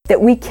us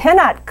that we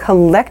cannot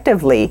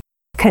collectively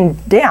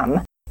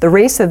condemn the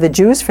race of the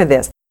Jews for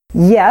this.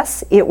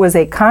 Yes, it was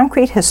a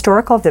concrete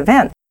historical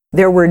event.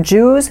 There were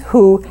Jews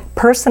who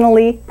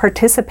personally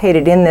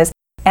participated in this,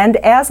 and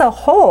as a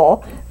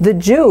whole, the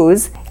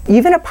Jews,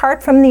 even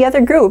apart from the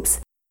other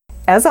groups,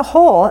 as a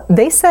whole,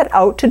 they set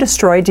out to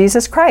destroy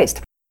Jesus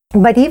Christ.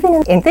 But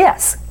even in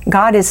this,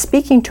 God is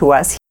speaking to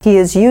us. He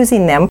is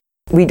using them.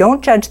 We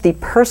don't judge the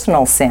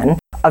personal sin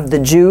of the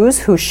Jews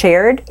who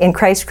shared in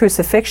Christ's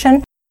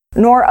crucifixion,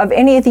 nor of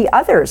any of the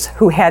others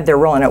who had their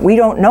role in it. We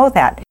don't know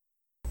that.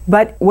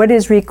 But what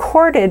is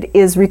recorded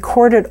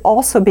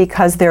also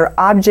because they're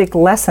object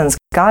lessons.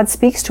 God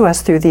speaks to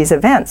us through these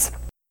events.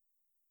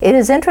 It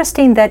is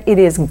interesting that it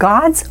is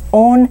God's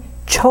own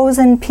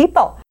chosen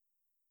people,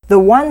 the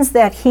ones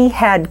that He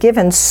had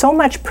given so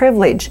much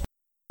privilege,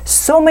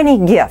 so many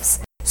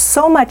gifts,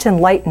 so much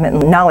enlightenment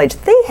and knowledge.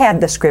 They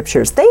had the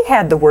scriptures. They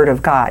had the Word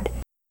of God.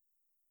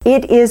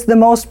 It is the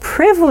most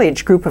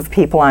privileged group of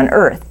people on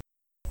earth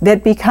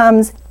that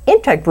becomes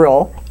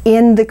integral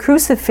in the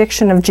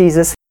crucifixion of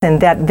Jesus, and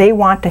that they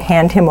want to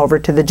hand Him over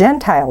to the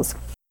Gentiles.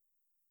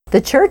 The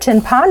church,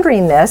 in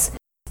pondering this,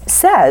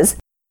 says,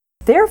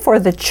 therefore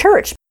the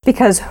church,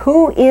 because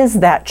who is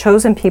that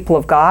chosen people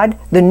of God,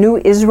 the new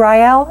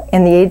Israel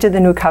in the age of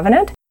the new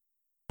covenant?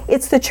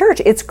 It's the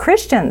church, it's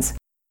Christians.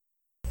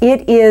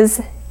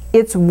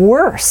 It's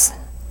worse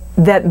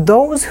that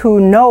those who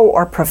know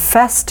or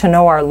profess to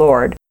know our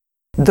Lord,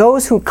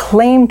 those who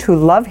claim to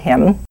love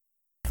Him,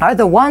 are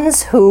the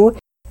ones who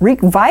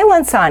wreak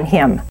violence on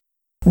Him.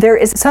 There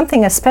is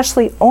something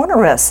especially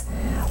onerous,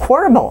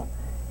 horrible,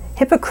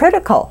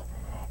 hypocritical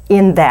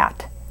in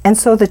that. And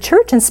so the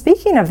church, in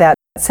speaking of that,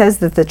 says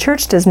that the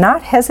church does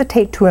not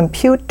hesitate to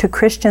impute to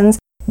Christians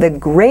the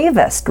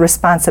gravest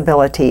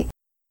responsibility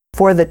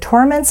for the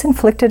torments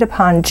inflicted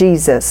upon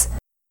Jesus,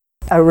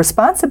 a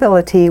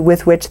responsibility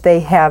with which they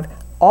have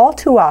all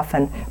too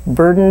often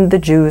burdened the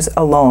Jews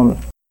alone.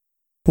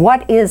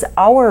 What is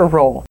our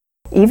role?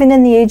 Even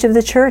in the age of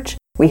the church,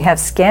 we have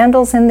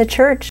scandals in the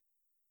church.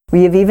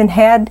 We have even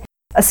had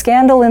a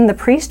scandal in the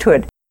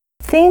priesthood.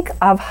 Think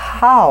of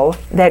how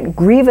that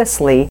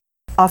grievously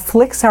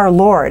afflicts our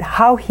Lord,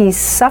 how He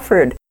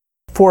suffered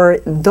for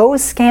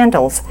those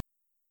scandals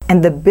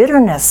and the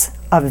bitterness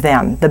of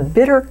them, the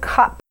bitter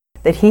cup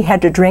that He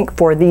had to drink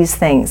for these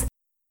things.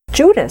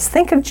 Judas,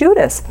 think of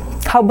Judas,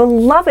 how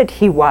beloved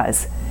he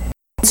was.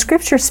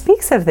 Scripture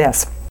speaks of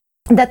this,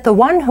 that the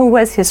one who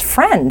was his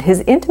friend,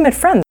 his intimate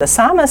friend, the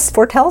psalmist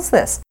foretells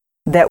this,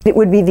 that it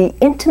would be the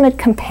intimate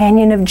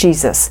companion of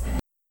Jesus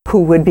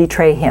who would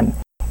betray Him.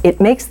 It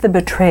makes the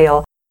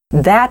betrayal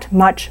that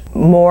much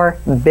more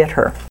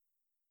bitter.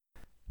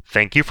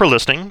 Thank you for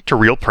listening to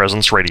Real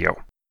Presence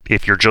Radio.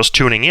 If you're just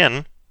tuning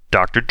in,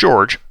 Dr.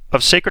 George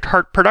of Sacred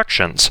Heart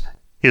Productions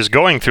is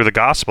going through the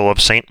Gospel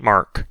of St.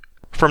 Mark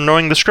from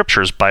Knowing the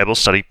Scriptures Bible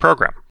Study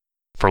Program.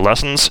 For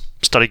lessons,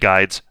 study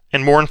guides,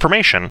 and more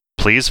information,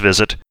 please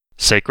visit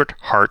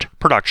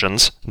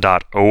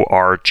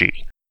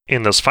sacredheartproductions.org.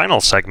 In this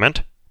final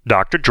segment,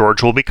 Dr.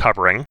 George will be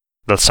covering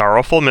the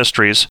sorrowful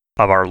mysteries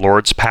of our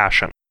Lord's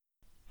Passion.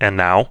 And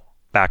now,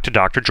 back to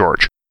Dr.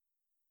 George.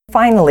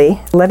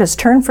 Finally, let us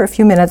turn for a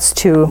few minutes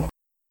to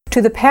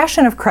the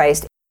Passion of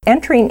Christ,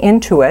 entering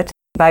into it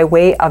by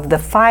way of the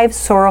 5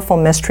 sorrowful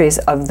mysteries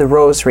of the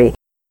Rosary.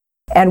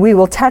 And we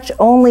will touch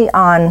only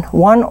on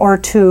 1 or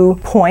 2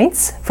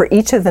 points for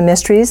each of the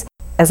mysteries.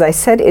 As I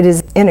said, it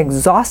is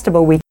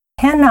inexhaustible. We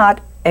cannot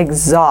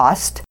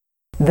exhaust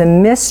the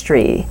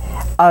mystery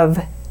of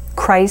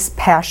Christ's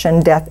passion,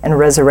 death, and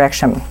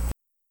resurrection.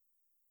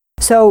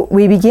 So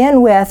we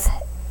begin with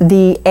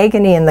the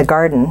agony in the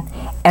garden,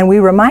 and we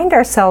remind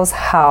ourselves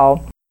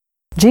how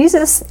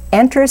Jesus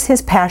enters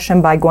His passion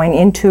by going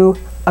into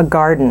a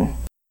garden.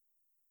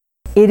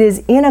 It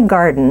is in a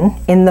garden,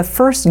 in the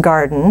first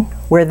garden,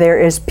 where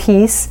there is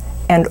peace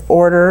and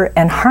order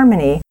and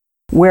harmony,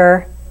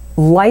 where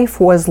life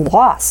was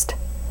lost,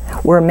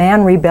 where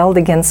man rebelled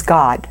against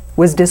God,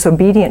 was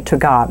disobedient to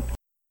God.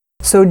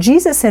 So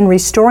Jesus, in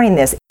restoring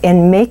this,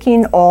 in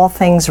making all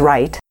things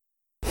right,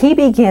 He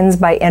begins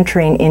by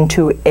entering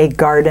into a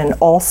garden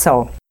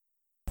also.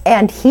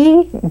 And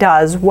He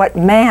does what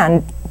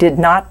man did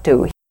not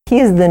do. He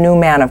is the new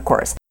man, of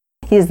course.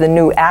 He is the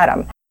new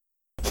Adam.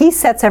 He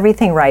sets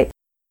everything right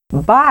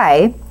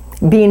by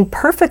being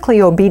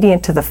perfectly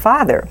obedient to the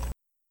Father.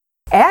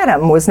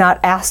 Adam was not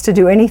asked to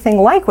do anything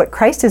like what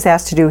Christ is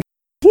asked to do.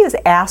 He is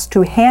asked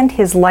to hand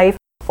his life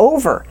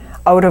over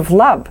out of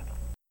love.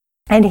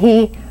 And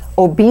He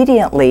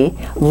obediently,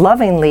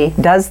 lovingly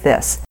does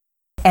this,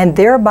 and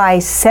thereby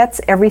sets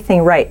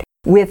everything right.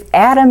 With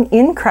Adam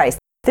in Christ,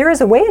 there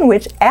is a way in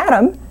which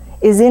Adam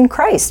is in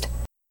Christ,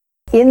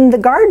 in the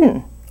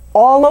garden,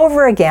 all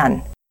over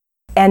again.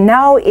 And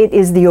now it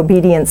is the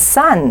obedient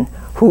Son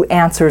who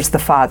answers the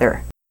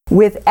Father,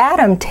 with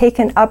Adam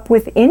taken up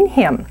within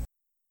Him.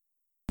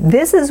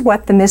 This is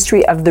what the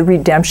mystery of the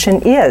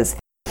redemption is.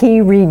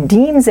 He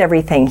redeems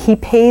everything. He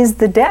pays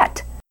the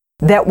debt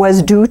that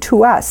was due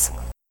to us.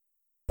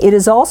 It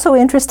is also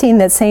interesting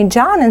that St.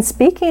 John, in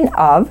speaking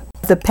of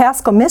the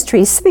Paschal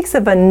mystery, speaks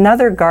of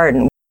another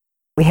garden.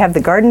 We have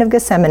the Garden of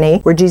Gethsemane,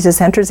 where Jesus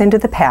enters into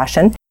the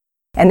Passion.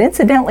 And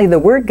incidentally, the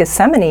word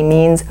Gethsemane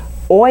means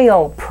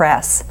oil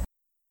press.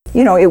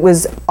 You know, it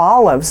was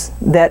olives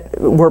that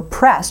were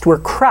pressed, were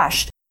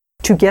crushed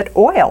to get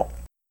oil.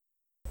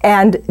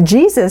 And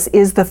Jesus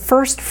is the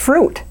first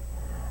fruit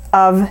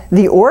of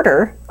the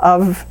order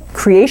of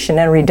creation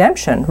and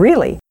redemption,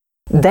 really.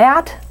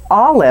 That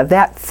olive,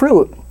 that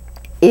fruit,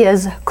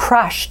 is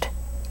crushed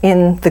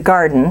in the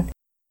garden,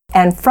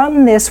 and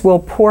from this will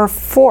pour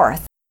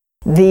forth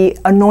the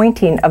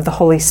anointing of the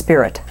Holy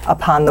Spirit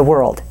upon the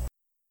world.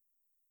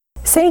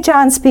 St.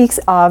 John speaks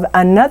of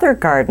another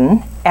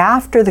garden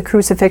after the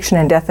crucifixion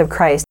and death of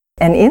Christ.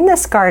 And in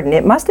this garden,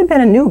 it must have been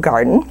a new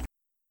garden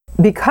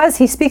because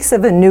he speaks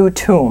of a new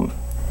tomb.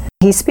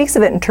 He speaks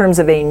of it in terms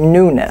of a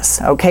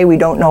newness. Okay, we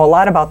don't know a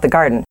lot about the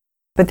garden,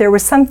 but there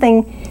was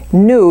something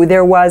new.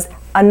 There was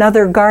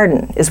another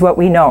garden, is what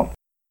we know.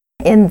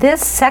 In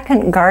this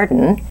second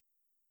garden,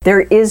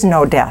 there is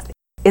no death.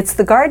 It's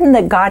the garden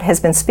that God has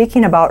been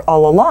speaking about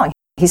all along.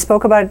 He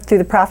spoke about it through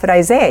the prophet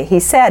Isaiah. He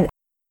said,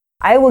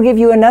 I will give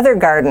you another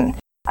garden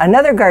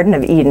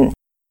of Eden.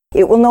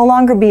 It will no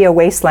longer be a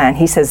wasteland.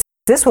 He says,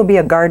 this will be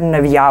a garden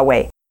of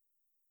Yahweh.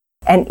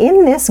 And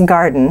in this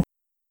garden,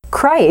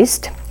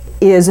 Christ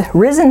is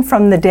risen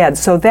from the dead,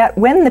 so that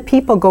when the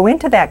people go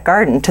into that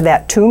garden, to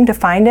that tomb to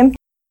find him,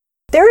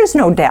 there is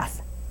no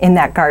death in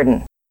that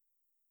garden.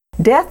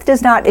 Death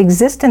does not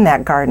exist in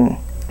that garden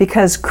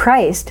because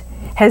Christ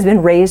has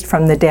been raised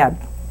from the dead.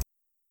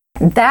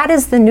 That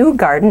is the new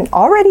garden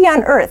already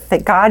on earth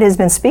that God has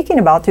been speaking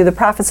about through the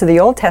prophets of the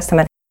Old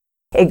Testament,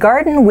 a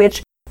garden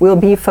which will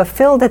be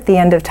fulfilled at the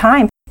end of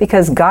time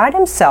because God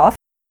himself,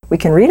 we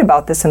can read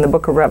about this in the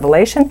book of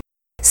Revelation,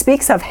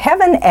 speaks of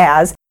heaven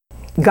as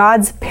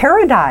God's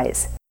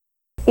paradise.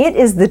 It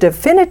is the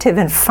definitive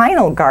and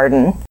final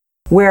garden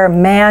where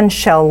man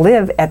shall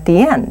live at the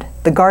end,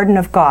 the garden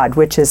of God,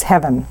 which is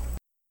heaven.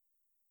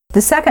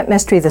 The second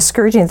mystery, the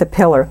scourging of the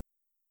pillar.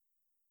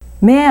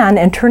 Man,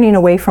 in turning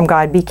away from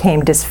God,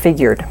 became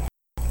disfigured.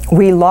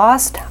 We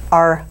lost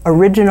our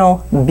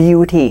original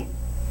beauty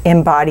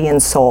in body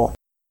and soul.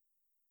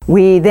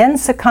 We then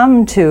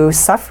succumbed to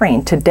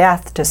suffering, to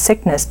death, to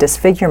sickness,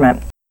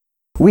 disfigurement.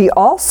 We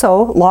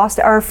also lost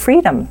our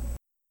freedom.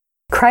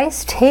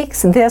 Christ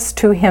takes this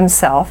to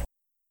himself.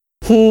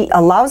 He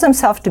allows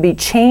himself to be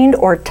chained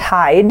or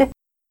tied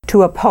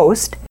to a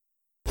post.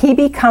 He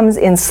becomes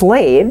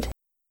enslaved.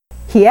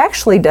 He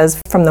actually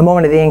does from the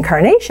moment of the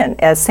incarnation,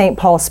 as St.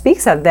 Paul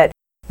speaks of, that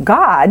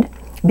God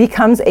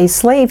becomes a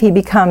slave. He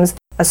becomes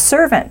a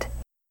servant.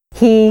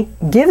 He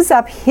gives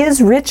up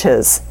his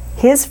riches,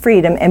 his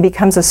freedom, and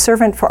becomes a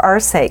servant for our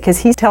sake.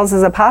 Because he tells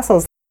his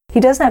apostles, he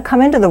does not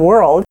come into the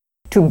world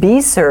to be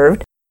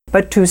served,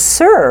 but to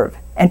serve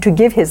and to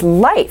give his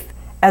life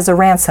as a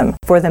ransom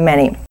for the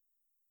many.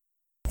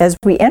 As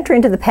we enter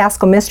into the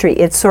Paschal mystery,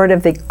 it's sort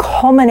of the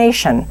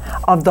culmination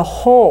of the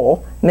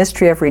whole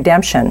mystery of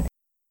redemption.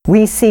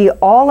 We see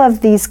all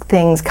of these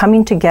things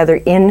coming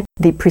together in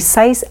the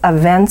precise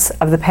events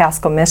of the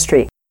Paschal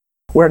mystery,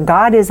 where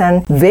God is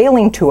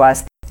unveiling to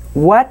us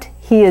what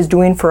he is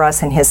doing for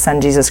us in his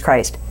Son, Jesus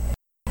Christ.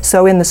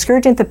 So in the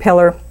scourging of the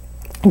pillar,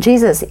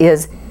 Jesus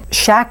is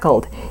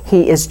shackled,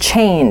 he is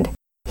chained,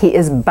 he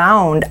is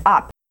bound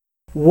up,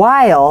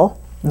 while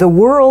the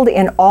world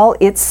in all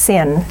its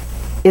sin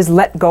is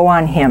let go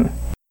on him,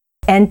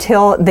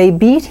 until they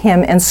beat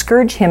him and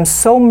scourge him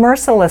so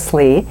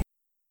mercilessly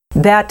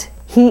that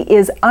he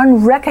is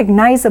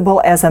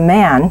unrecognizable as a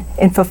man,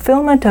 in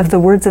fulfillment of the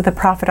words of the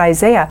prophet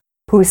Isaiah,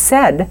 who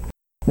said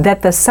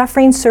that the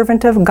suffering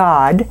servant of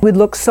God would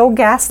look so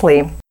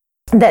ghastly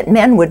that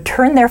men would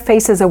turn their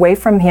faces away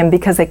from him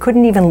because they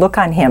couldn't even look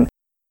on him,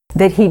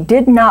 that he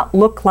did not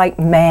look like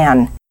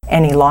man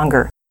any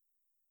longer.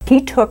 He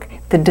took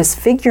the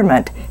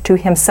disfigurement to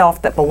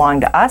himself that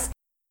belonged to us.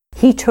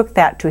 He took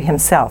that to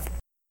himself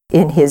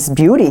in his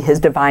beauty,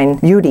 his divine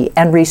beauty,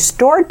 and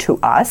restored to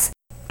us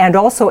and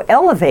also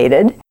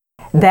elevated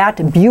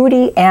that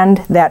beauty and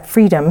that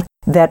freedom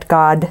that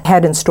God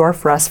had in store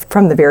for us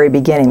from the very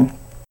beginning.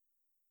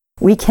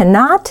 We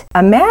cannot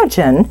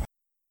imagine,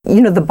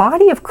 the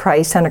body of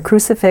Christ on a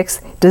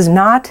crucifix does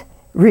not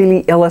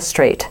really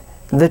illustrate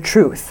the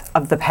truth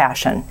of the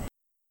Passion.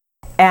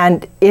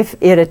 And if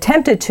it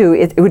attempted to,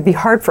 it would be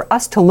hard for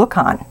us to look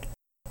on.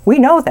 We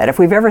know that if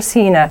we've ever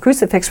seen a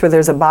crucifix where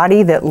there's a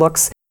body that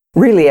looks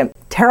really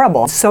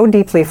terrible, so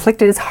deeply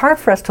afflicted, it's hard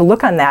for us to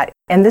look on that.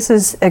 And this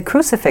is a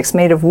crucifix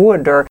made of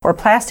wood or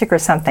plastic or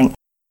something.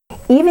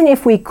 Even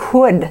if we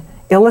could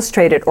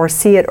illustrate it or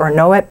see it or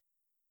know it,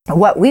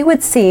 what we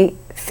would see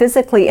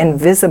physically and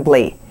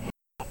visibly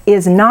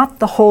is not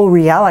the whole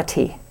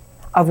reality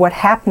of what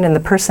happened in the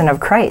person of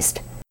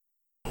Christ.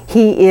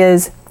 He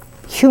is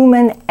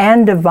human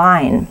and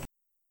divine.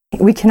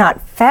 We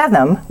cannot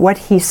fathom what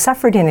he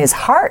suffered in his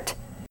heart,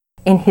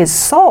 in his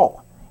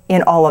soul,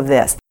 in all of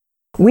this.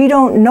 We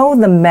don't know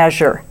the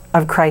measure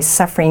of Christ's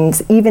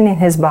sufferings even in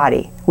his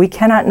body. We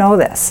cannot know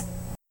this.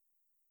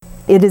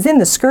 It is in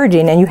the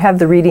scourging, and you have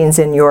the readings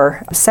in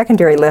your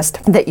secondary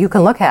list that you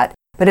can look at.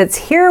 But it's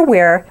here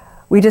where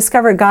we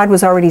discover God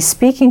was already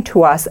speaking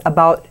to us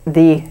about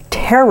the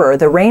terror,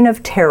 the reign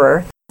of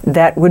terror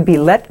that would be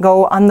let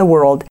go on the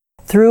world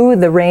through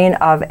the reign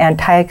of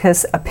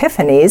Antiochus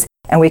Epiphanes,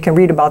 and we can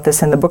read about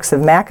this in the books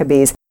of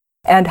Maccabees,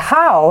 and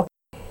how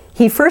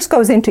he first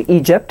goes into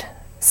Egypt,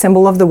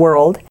 symbol of the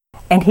world,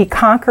 and he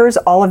conquers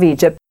all of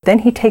Egypt. Then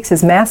he takes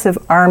his massive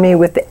army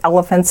with the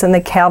elephants and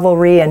the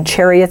cavalry and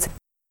chariots,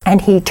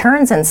 and he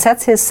turns and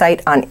sets his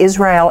sight on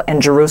Israel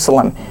and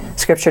Jerusalem,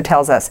 Scripture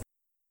tells us.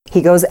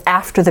 He goes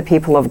after the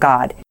people of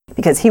God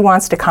because he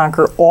wants to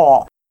conquer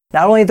all.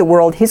 Not only the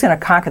world, he's going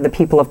to conquer the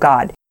people of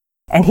God.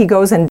 And he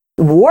goes and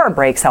war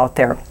breaks out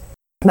there.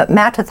 But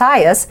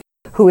Mattathias,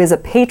 who is a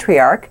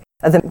patriarch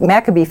of the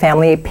Maccabee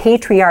family, a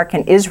patriarch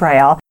in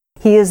Israel,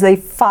 he is a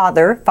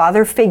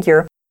father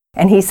figure,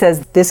 and he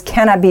says, this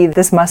cannot be,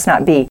 this must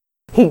not be.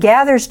 He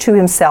gathers to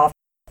himself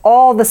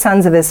all the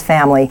sons of his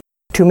family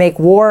to make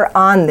war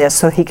on this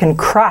so he can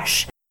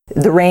crush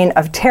the reign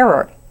of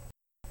terror.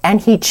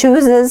 And he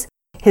chooses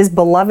his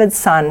beloved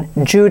son,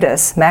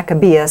 Judas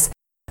Maccabeus,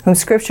 whom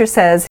Scripture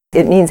says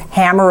it means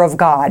hammer of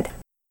God.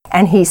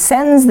 And he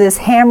sends this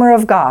hammer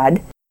of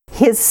God,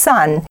 his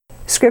son,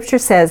 Scripture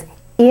says,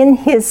 in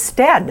his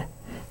stead.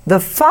 The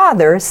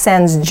Father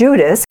sends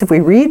Judas, if we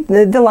read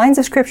the lines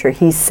of Scripture,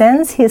 he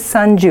sends his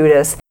son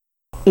Judas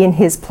in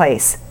his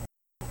place.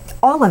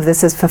 All of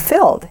this is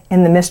fulfilled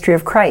in the mystery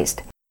of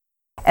Christ.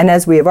 And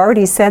as we have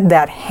already said,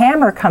 that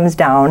hammer comes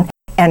down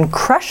and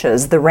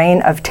crushes the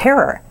reign of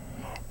terror.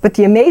 But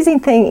the amazing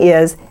thing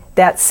is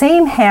that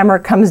same hammer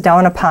comes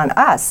down upon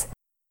us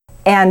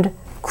and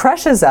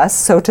crushes us,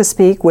 so to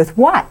speak, with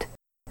what?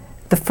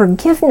 The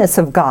forgiveness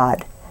of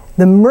God,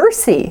 the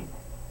mercy,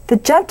 the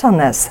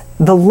gentleness,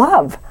 the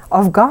love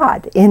of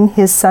God in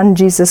his Son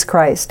Jesus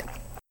Christ.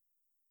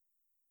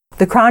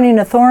 The crowning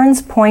of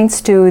thorns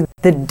points to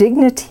the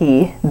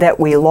dignity that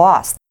we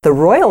lost, the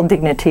royal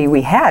dignity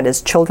we had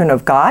as children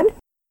of God.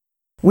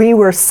 We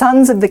were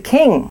sons of the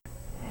King.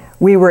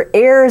 We were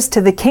heirs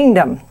to the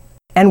kingdom,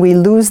 and we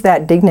lose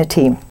that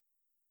dignity.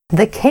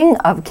 The King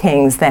of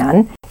Kings,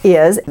 then,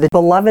 is the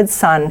beloved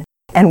Son,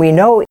 and we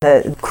know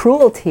the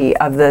cruelty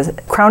of the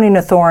crowning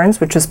of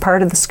thorns, which was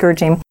part of the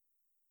scourging.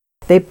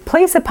 They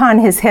place upon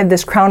his head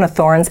this crown of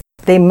thorns.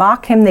 They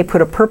mock him. They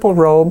put a purple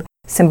robe,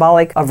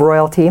 symbolic of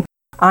royalty,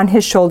 on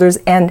his shoulders,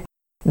 and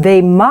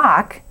they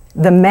mock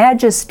the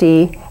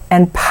majesty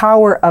and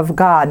power of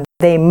God.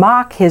 They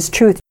mock his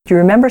truth. Do you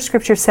remember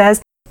Scripture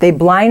says they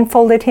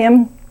blindfolded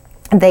him,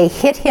 they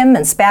hit him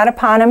and spat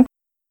upon him?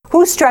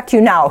 Who struck you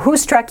now? Who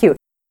struck you?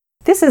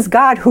 This is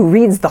God who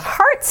reads the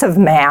hearts of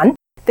man.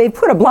 They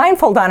put a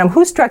blindfold on him.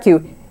 Who struck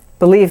you?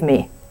 Believe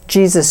me,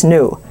 Jesus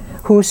knew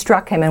who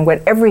struck him and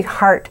what every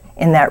heart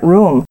in that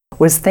room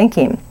was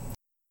thinking.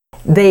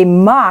 They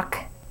mock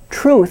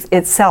truth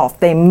itself.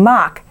 They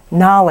mock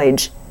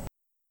knowledge.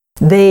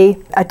 They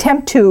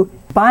attempt to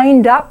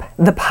bind up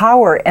the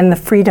power and the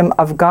freedom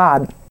of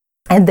God.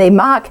 And they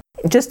mock,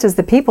 just as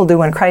the people do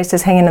when Christ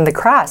is hanging on the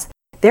cross.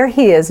 There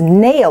he is,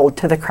 nailed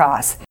to the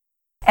cross.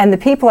 And the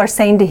people are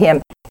saying to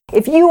him,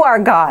 if you are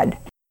God,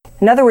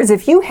 in other words,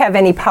 if you have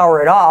any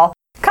power at all,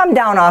 come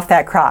down off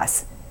that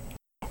cross.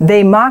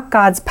 They mock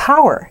God's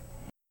power.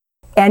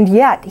 And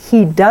yet,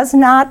 he does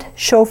not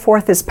show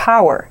forth his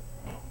power.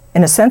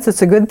 In a sense,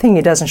 it's a good thing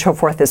he doesn't show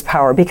forth his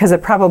power, because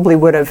it probably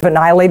would have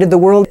annihilated the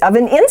world of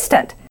an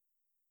instant.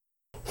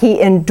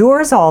 He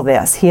endures all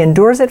this. He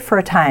endures it for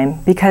a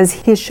time because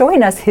he's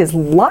showing us his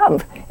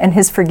love and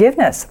his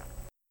forgiveness.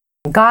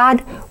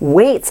 God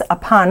waits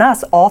upon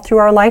us all through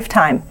our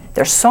lifetime.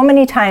 There's so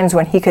many times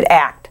when he could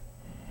act,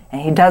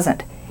 and he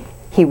doesn't.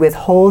 He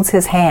withholds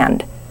his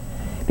hand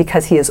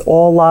because he is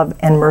all love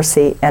and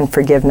mercy and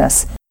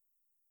forgiveness.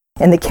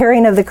 In the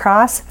carrying of the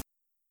cross,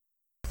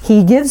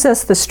 he gives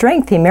us the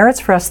strength, he merits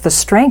for us the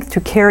strength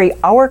to carry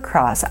our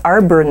cross, our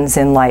burdens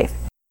in life.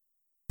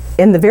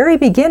 In the very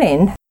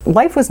beginning,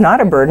 life was not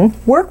a burden,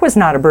 work was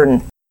not a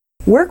burden.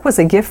 Work was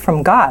a gift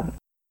from God.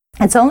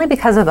 It's only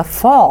because of the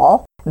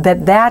fall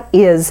that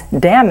is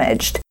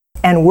damaged,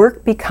 and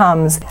work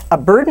becomes a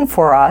burden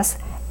for us,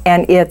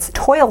 and it's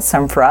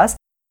toilsome for us,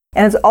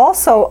 and it's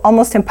also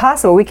almost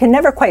impossible. We can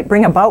never quite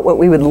bring about what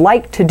we would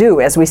like to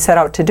do as we set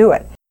out to do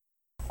it.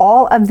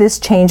 All of this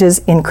changes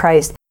in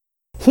Christ.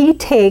 He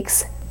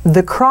takes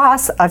the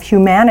cross of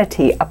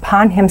humanity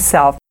upon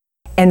himself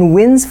and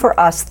wins for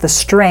us the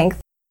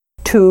strength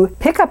to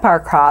pick up our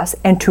cross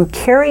and to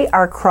carry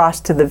our cross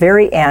to the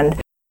very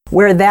end,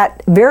 where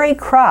that very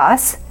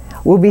cross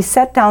will be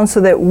set down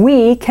so that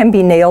we can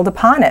be nailed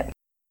upon it.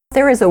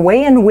 There is a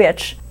way in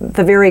which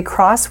the very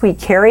cross we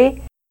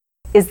carry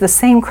is the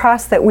same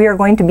cross that we are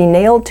going to be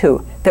nailed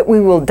to, that we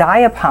will die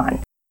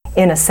upon,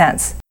 in a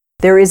sense.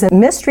 There is a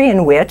mystery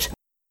in which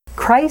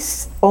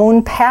Christ's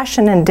own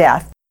passion and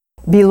death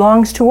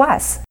belongs to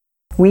us.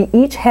 We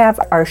each have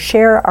our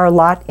share, our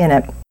lot in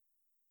it.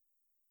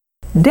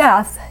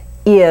 Death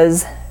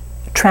is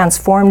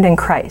transformed in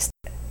Christ.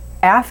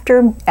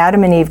 After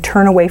Adam and Eve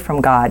turn away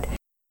from God,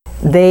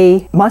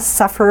 they must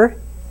suffer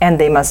and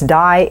they must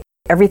die.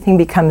 Everything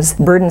becomes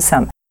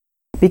burdensome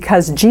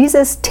because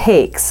Jesus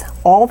takes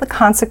all the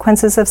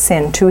consequences of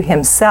sin to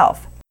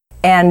himself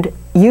and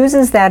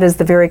uses that as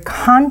the very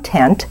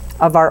content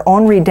of our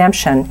own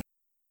redemption.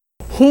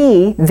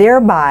 He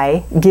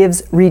thereby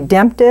gives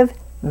redemptive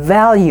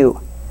value,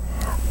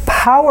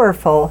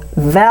 powerful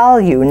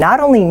value, not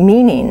only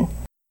meaning,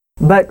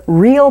 but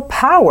real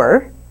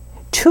power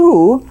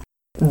to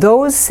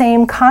those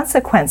same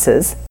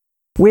consequences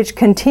which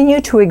continue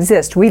to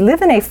exist. We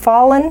live in a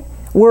fallen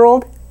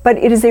world, but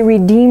it is a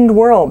redeemed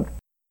world.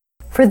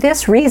 For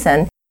this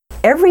reason,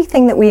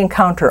 everything that we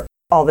encounter,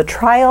 all the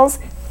trials,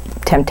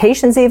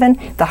 temptations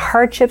even, the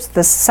hardships,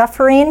 the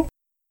suffering,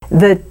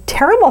 the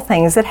terrible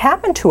things that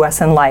happen to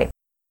us in life,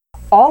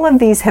 all of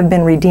these have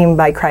been redeemed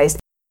by Christ.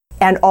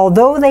 And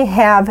although they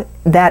have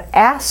that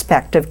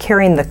aspect of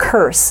carrying the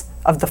curse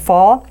of the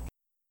fall,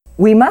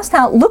 we must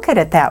not look at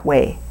it that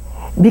way,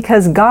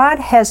 because God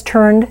has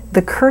turned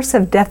the curse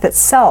of death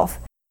itself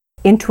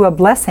into a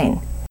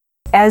blessing.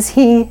 As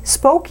He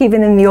spoke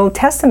even in the Old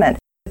Testament,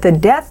 the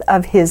death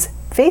of His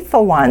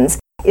faithful ones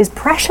is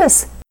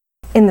precious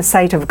in the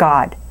sight of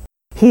God.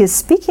 He is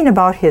speaking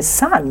about His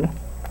Son,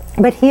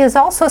 but He is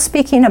also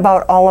speaking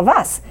about all of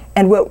us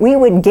and what we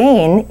would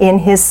gain in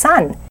His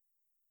Son.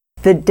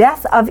 The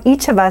death of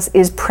each of us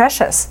is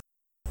precious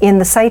in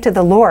the sight of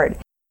the Lord.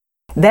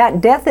 That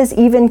death is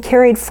even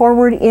carried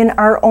forward in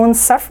our own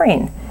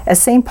suffering.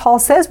 As St. Paul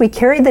says, we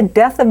carry the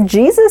death of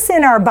Jesus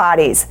in our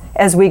bodies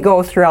as we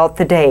go throughout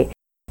the day.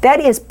 That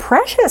is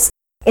precious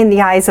in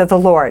the eyes of the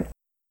Lord,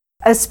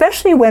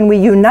 especially when we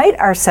unite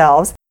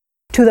ourselves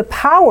to the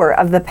power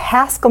of the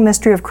paschal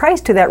mystery of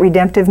Christ, to that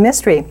redemptive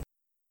mystery.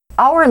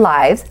 Our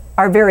lives,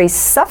 our very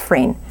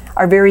suffering,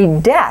 our very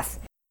death,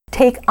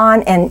 take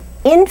on an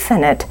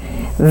infinite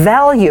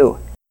value.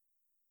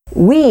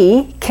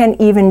 We can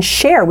even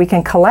share, we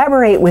can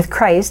collaborate with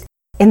Christ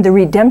in the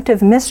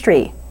redemptive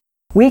mystery.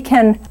 We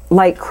can,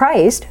 like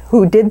Christ,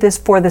 who did this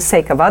for the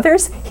sake of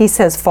others, He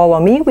says, "Follow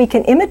me," we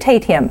can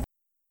imitate Him.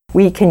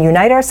 We can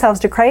unite ourselves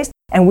to Christ,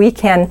 and we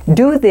can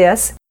do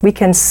this. We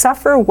can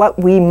suffer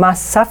what we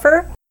must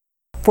suffer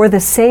for the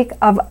sake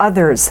of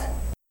others.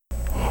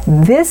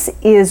 This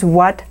is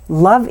what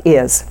love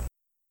is.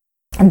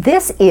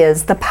 This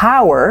is the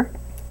power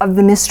of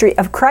the mystery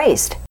of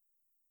Christ.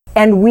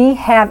 And we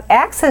have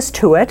access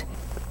to it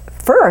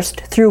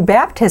first through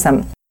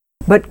baptism.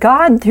 But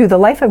God, through the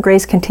life of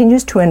grace,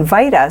 continues to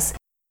invite us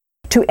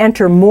to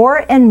enter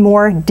more and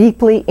more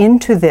deeply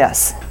into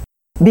this.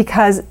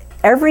 Because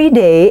every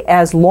day,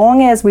 as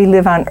long as we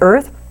live on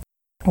earth,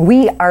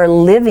 we are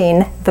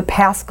living the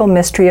paschal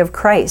mystery of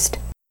Christ.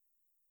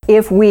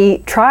 If we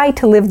try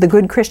to live the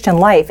good Christian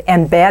life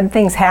and bad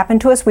things happen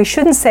to us, we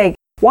shouldn't say,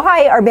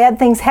 "Why are bad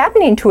things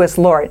happening to us,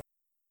 Lord?"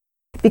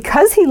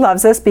 Because He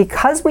loves us,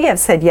 because we have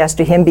said yes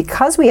to Him,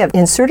 because we have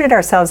inserted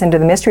ourselves into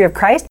the mystery of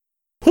Christ,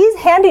 He's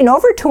handing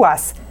over to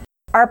us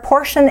our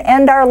portion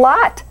and our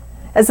lot.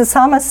 As the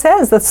psalmist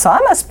says, the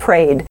psalmist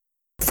prayed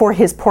for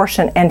his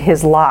portion and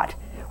his lot,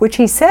 which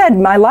he said,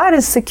 "My lot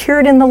is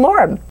secured in the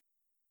Lord."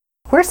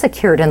 We're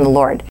secured in the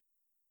Lord.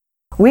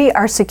 We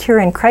are secure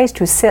in Christ,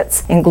 who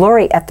sits in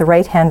glory at the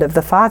right hand of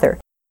the Father.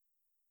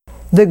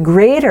 The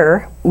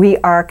greater we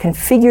are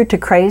configured to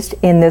Christ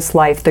in this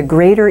life, the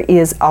greater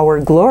is our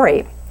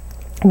glory.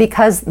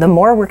 Because the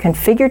more we're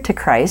configured to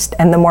Christ,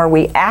 and the more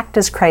we act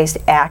as Christ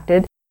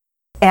acted,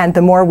 and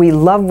the more we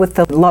love with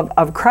the love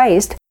of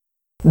Christ,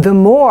 the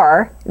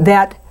more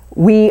that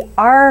we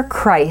are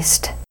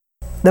Christ,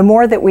 the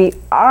more that we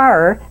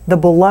are the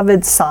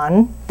beloved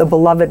Son, the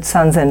beloved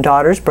sons and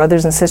daughters,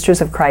 brothers and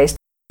sisters of Christ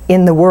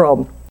in the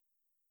world.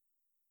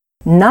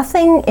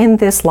 Nothing in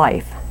this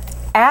life,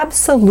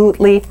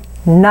 absolutely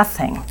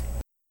nothing,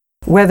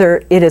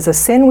 whether it is a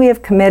sin we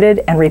have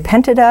committed and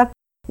repented of,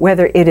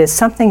 whether it is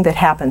something that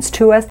happens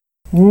to us,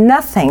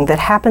 nothing that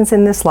happens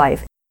in this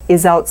life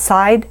is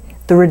outside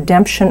the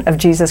redemption of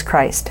Jesus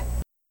Christ.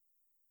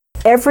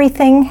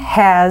 Everything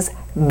has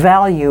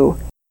value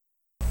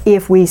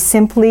if we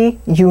simply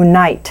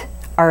unite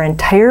our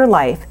entire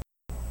life,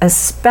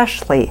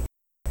 especially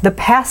the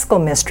paschal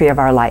mystery of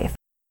our life,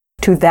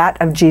 to that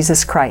of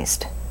Jesus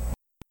Christ.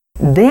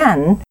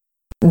 Then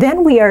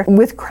we are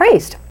with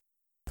Christ.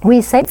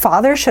 We say,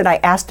 "Father, should I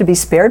ask to be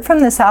spared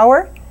from this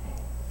hour?"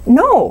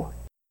 No.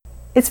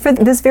 It's for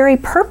this very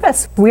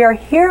purpose. We are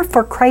here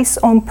for Christ's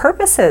own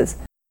purposes.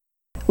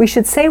 We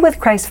should say with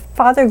Christ,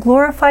 "Father,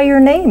 glorify your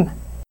name."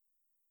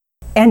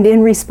 And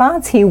in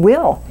response, He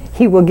will.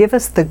 He will give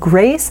us the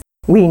grace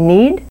we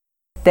need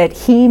that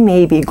He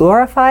may be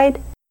glorified,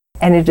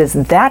 and it is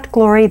that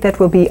glory that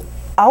will be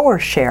our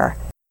share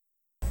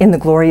in the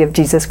glory of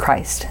Jesus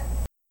Christ.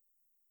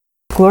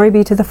 Glory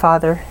be to the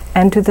Father,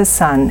 and to the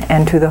Son,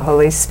 and to the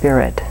Holy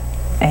Spirit.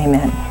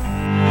 Amen.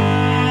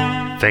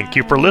 Thank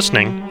you for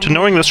listening to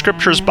Knowing the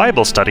Scriptures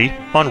Bible Study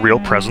on Real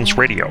Presence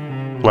Radio.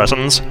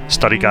 Lessons,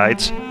 study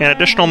guides, and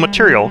additional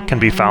material can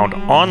be found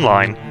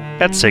online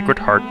at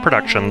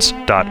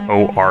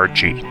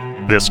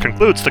sacredheartproductions.org. This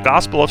concludes the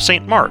Gospel of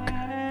St. Mark.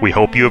 We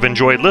hope you have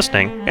enjoyed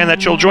listening and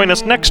that you'll join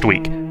us next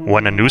week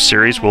when a new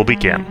series will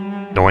begin.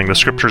 Knowing the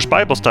Scriptures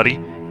Bible Study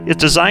is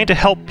designed to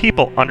help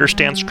people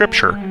understand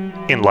Scripture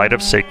in light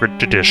of sacred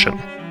tradition.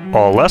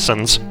 All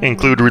lessons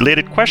include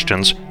related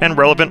questions and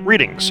relevant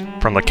readings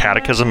from the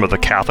Catechism of the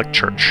Catholic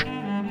Church.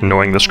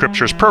 Knowing the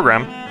Scriptures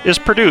program is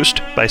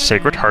produced by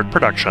Sacred Heart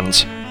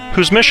Productions,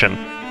 whose mission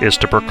is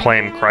to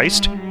proclaim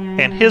Christ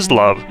and His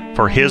love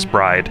for His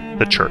bride,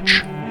 the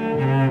Church.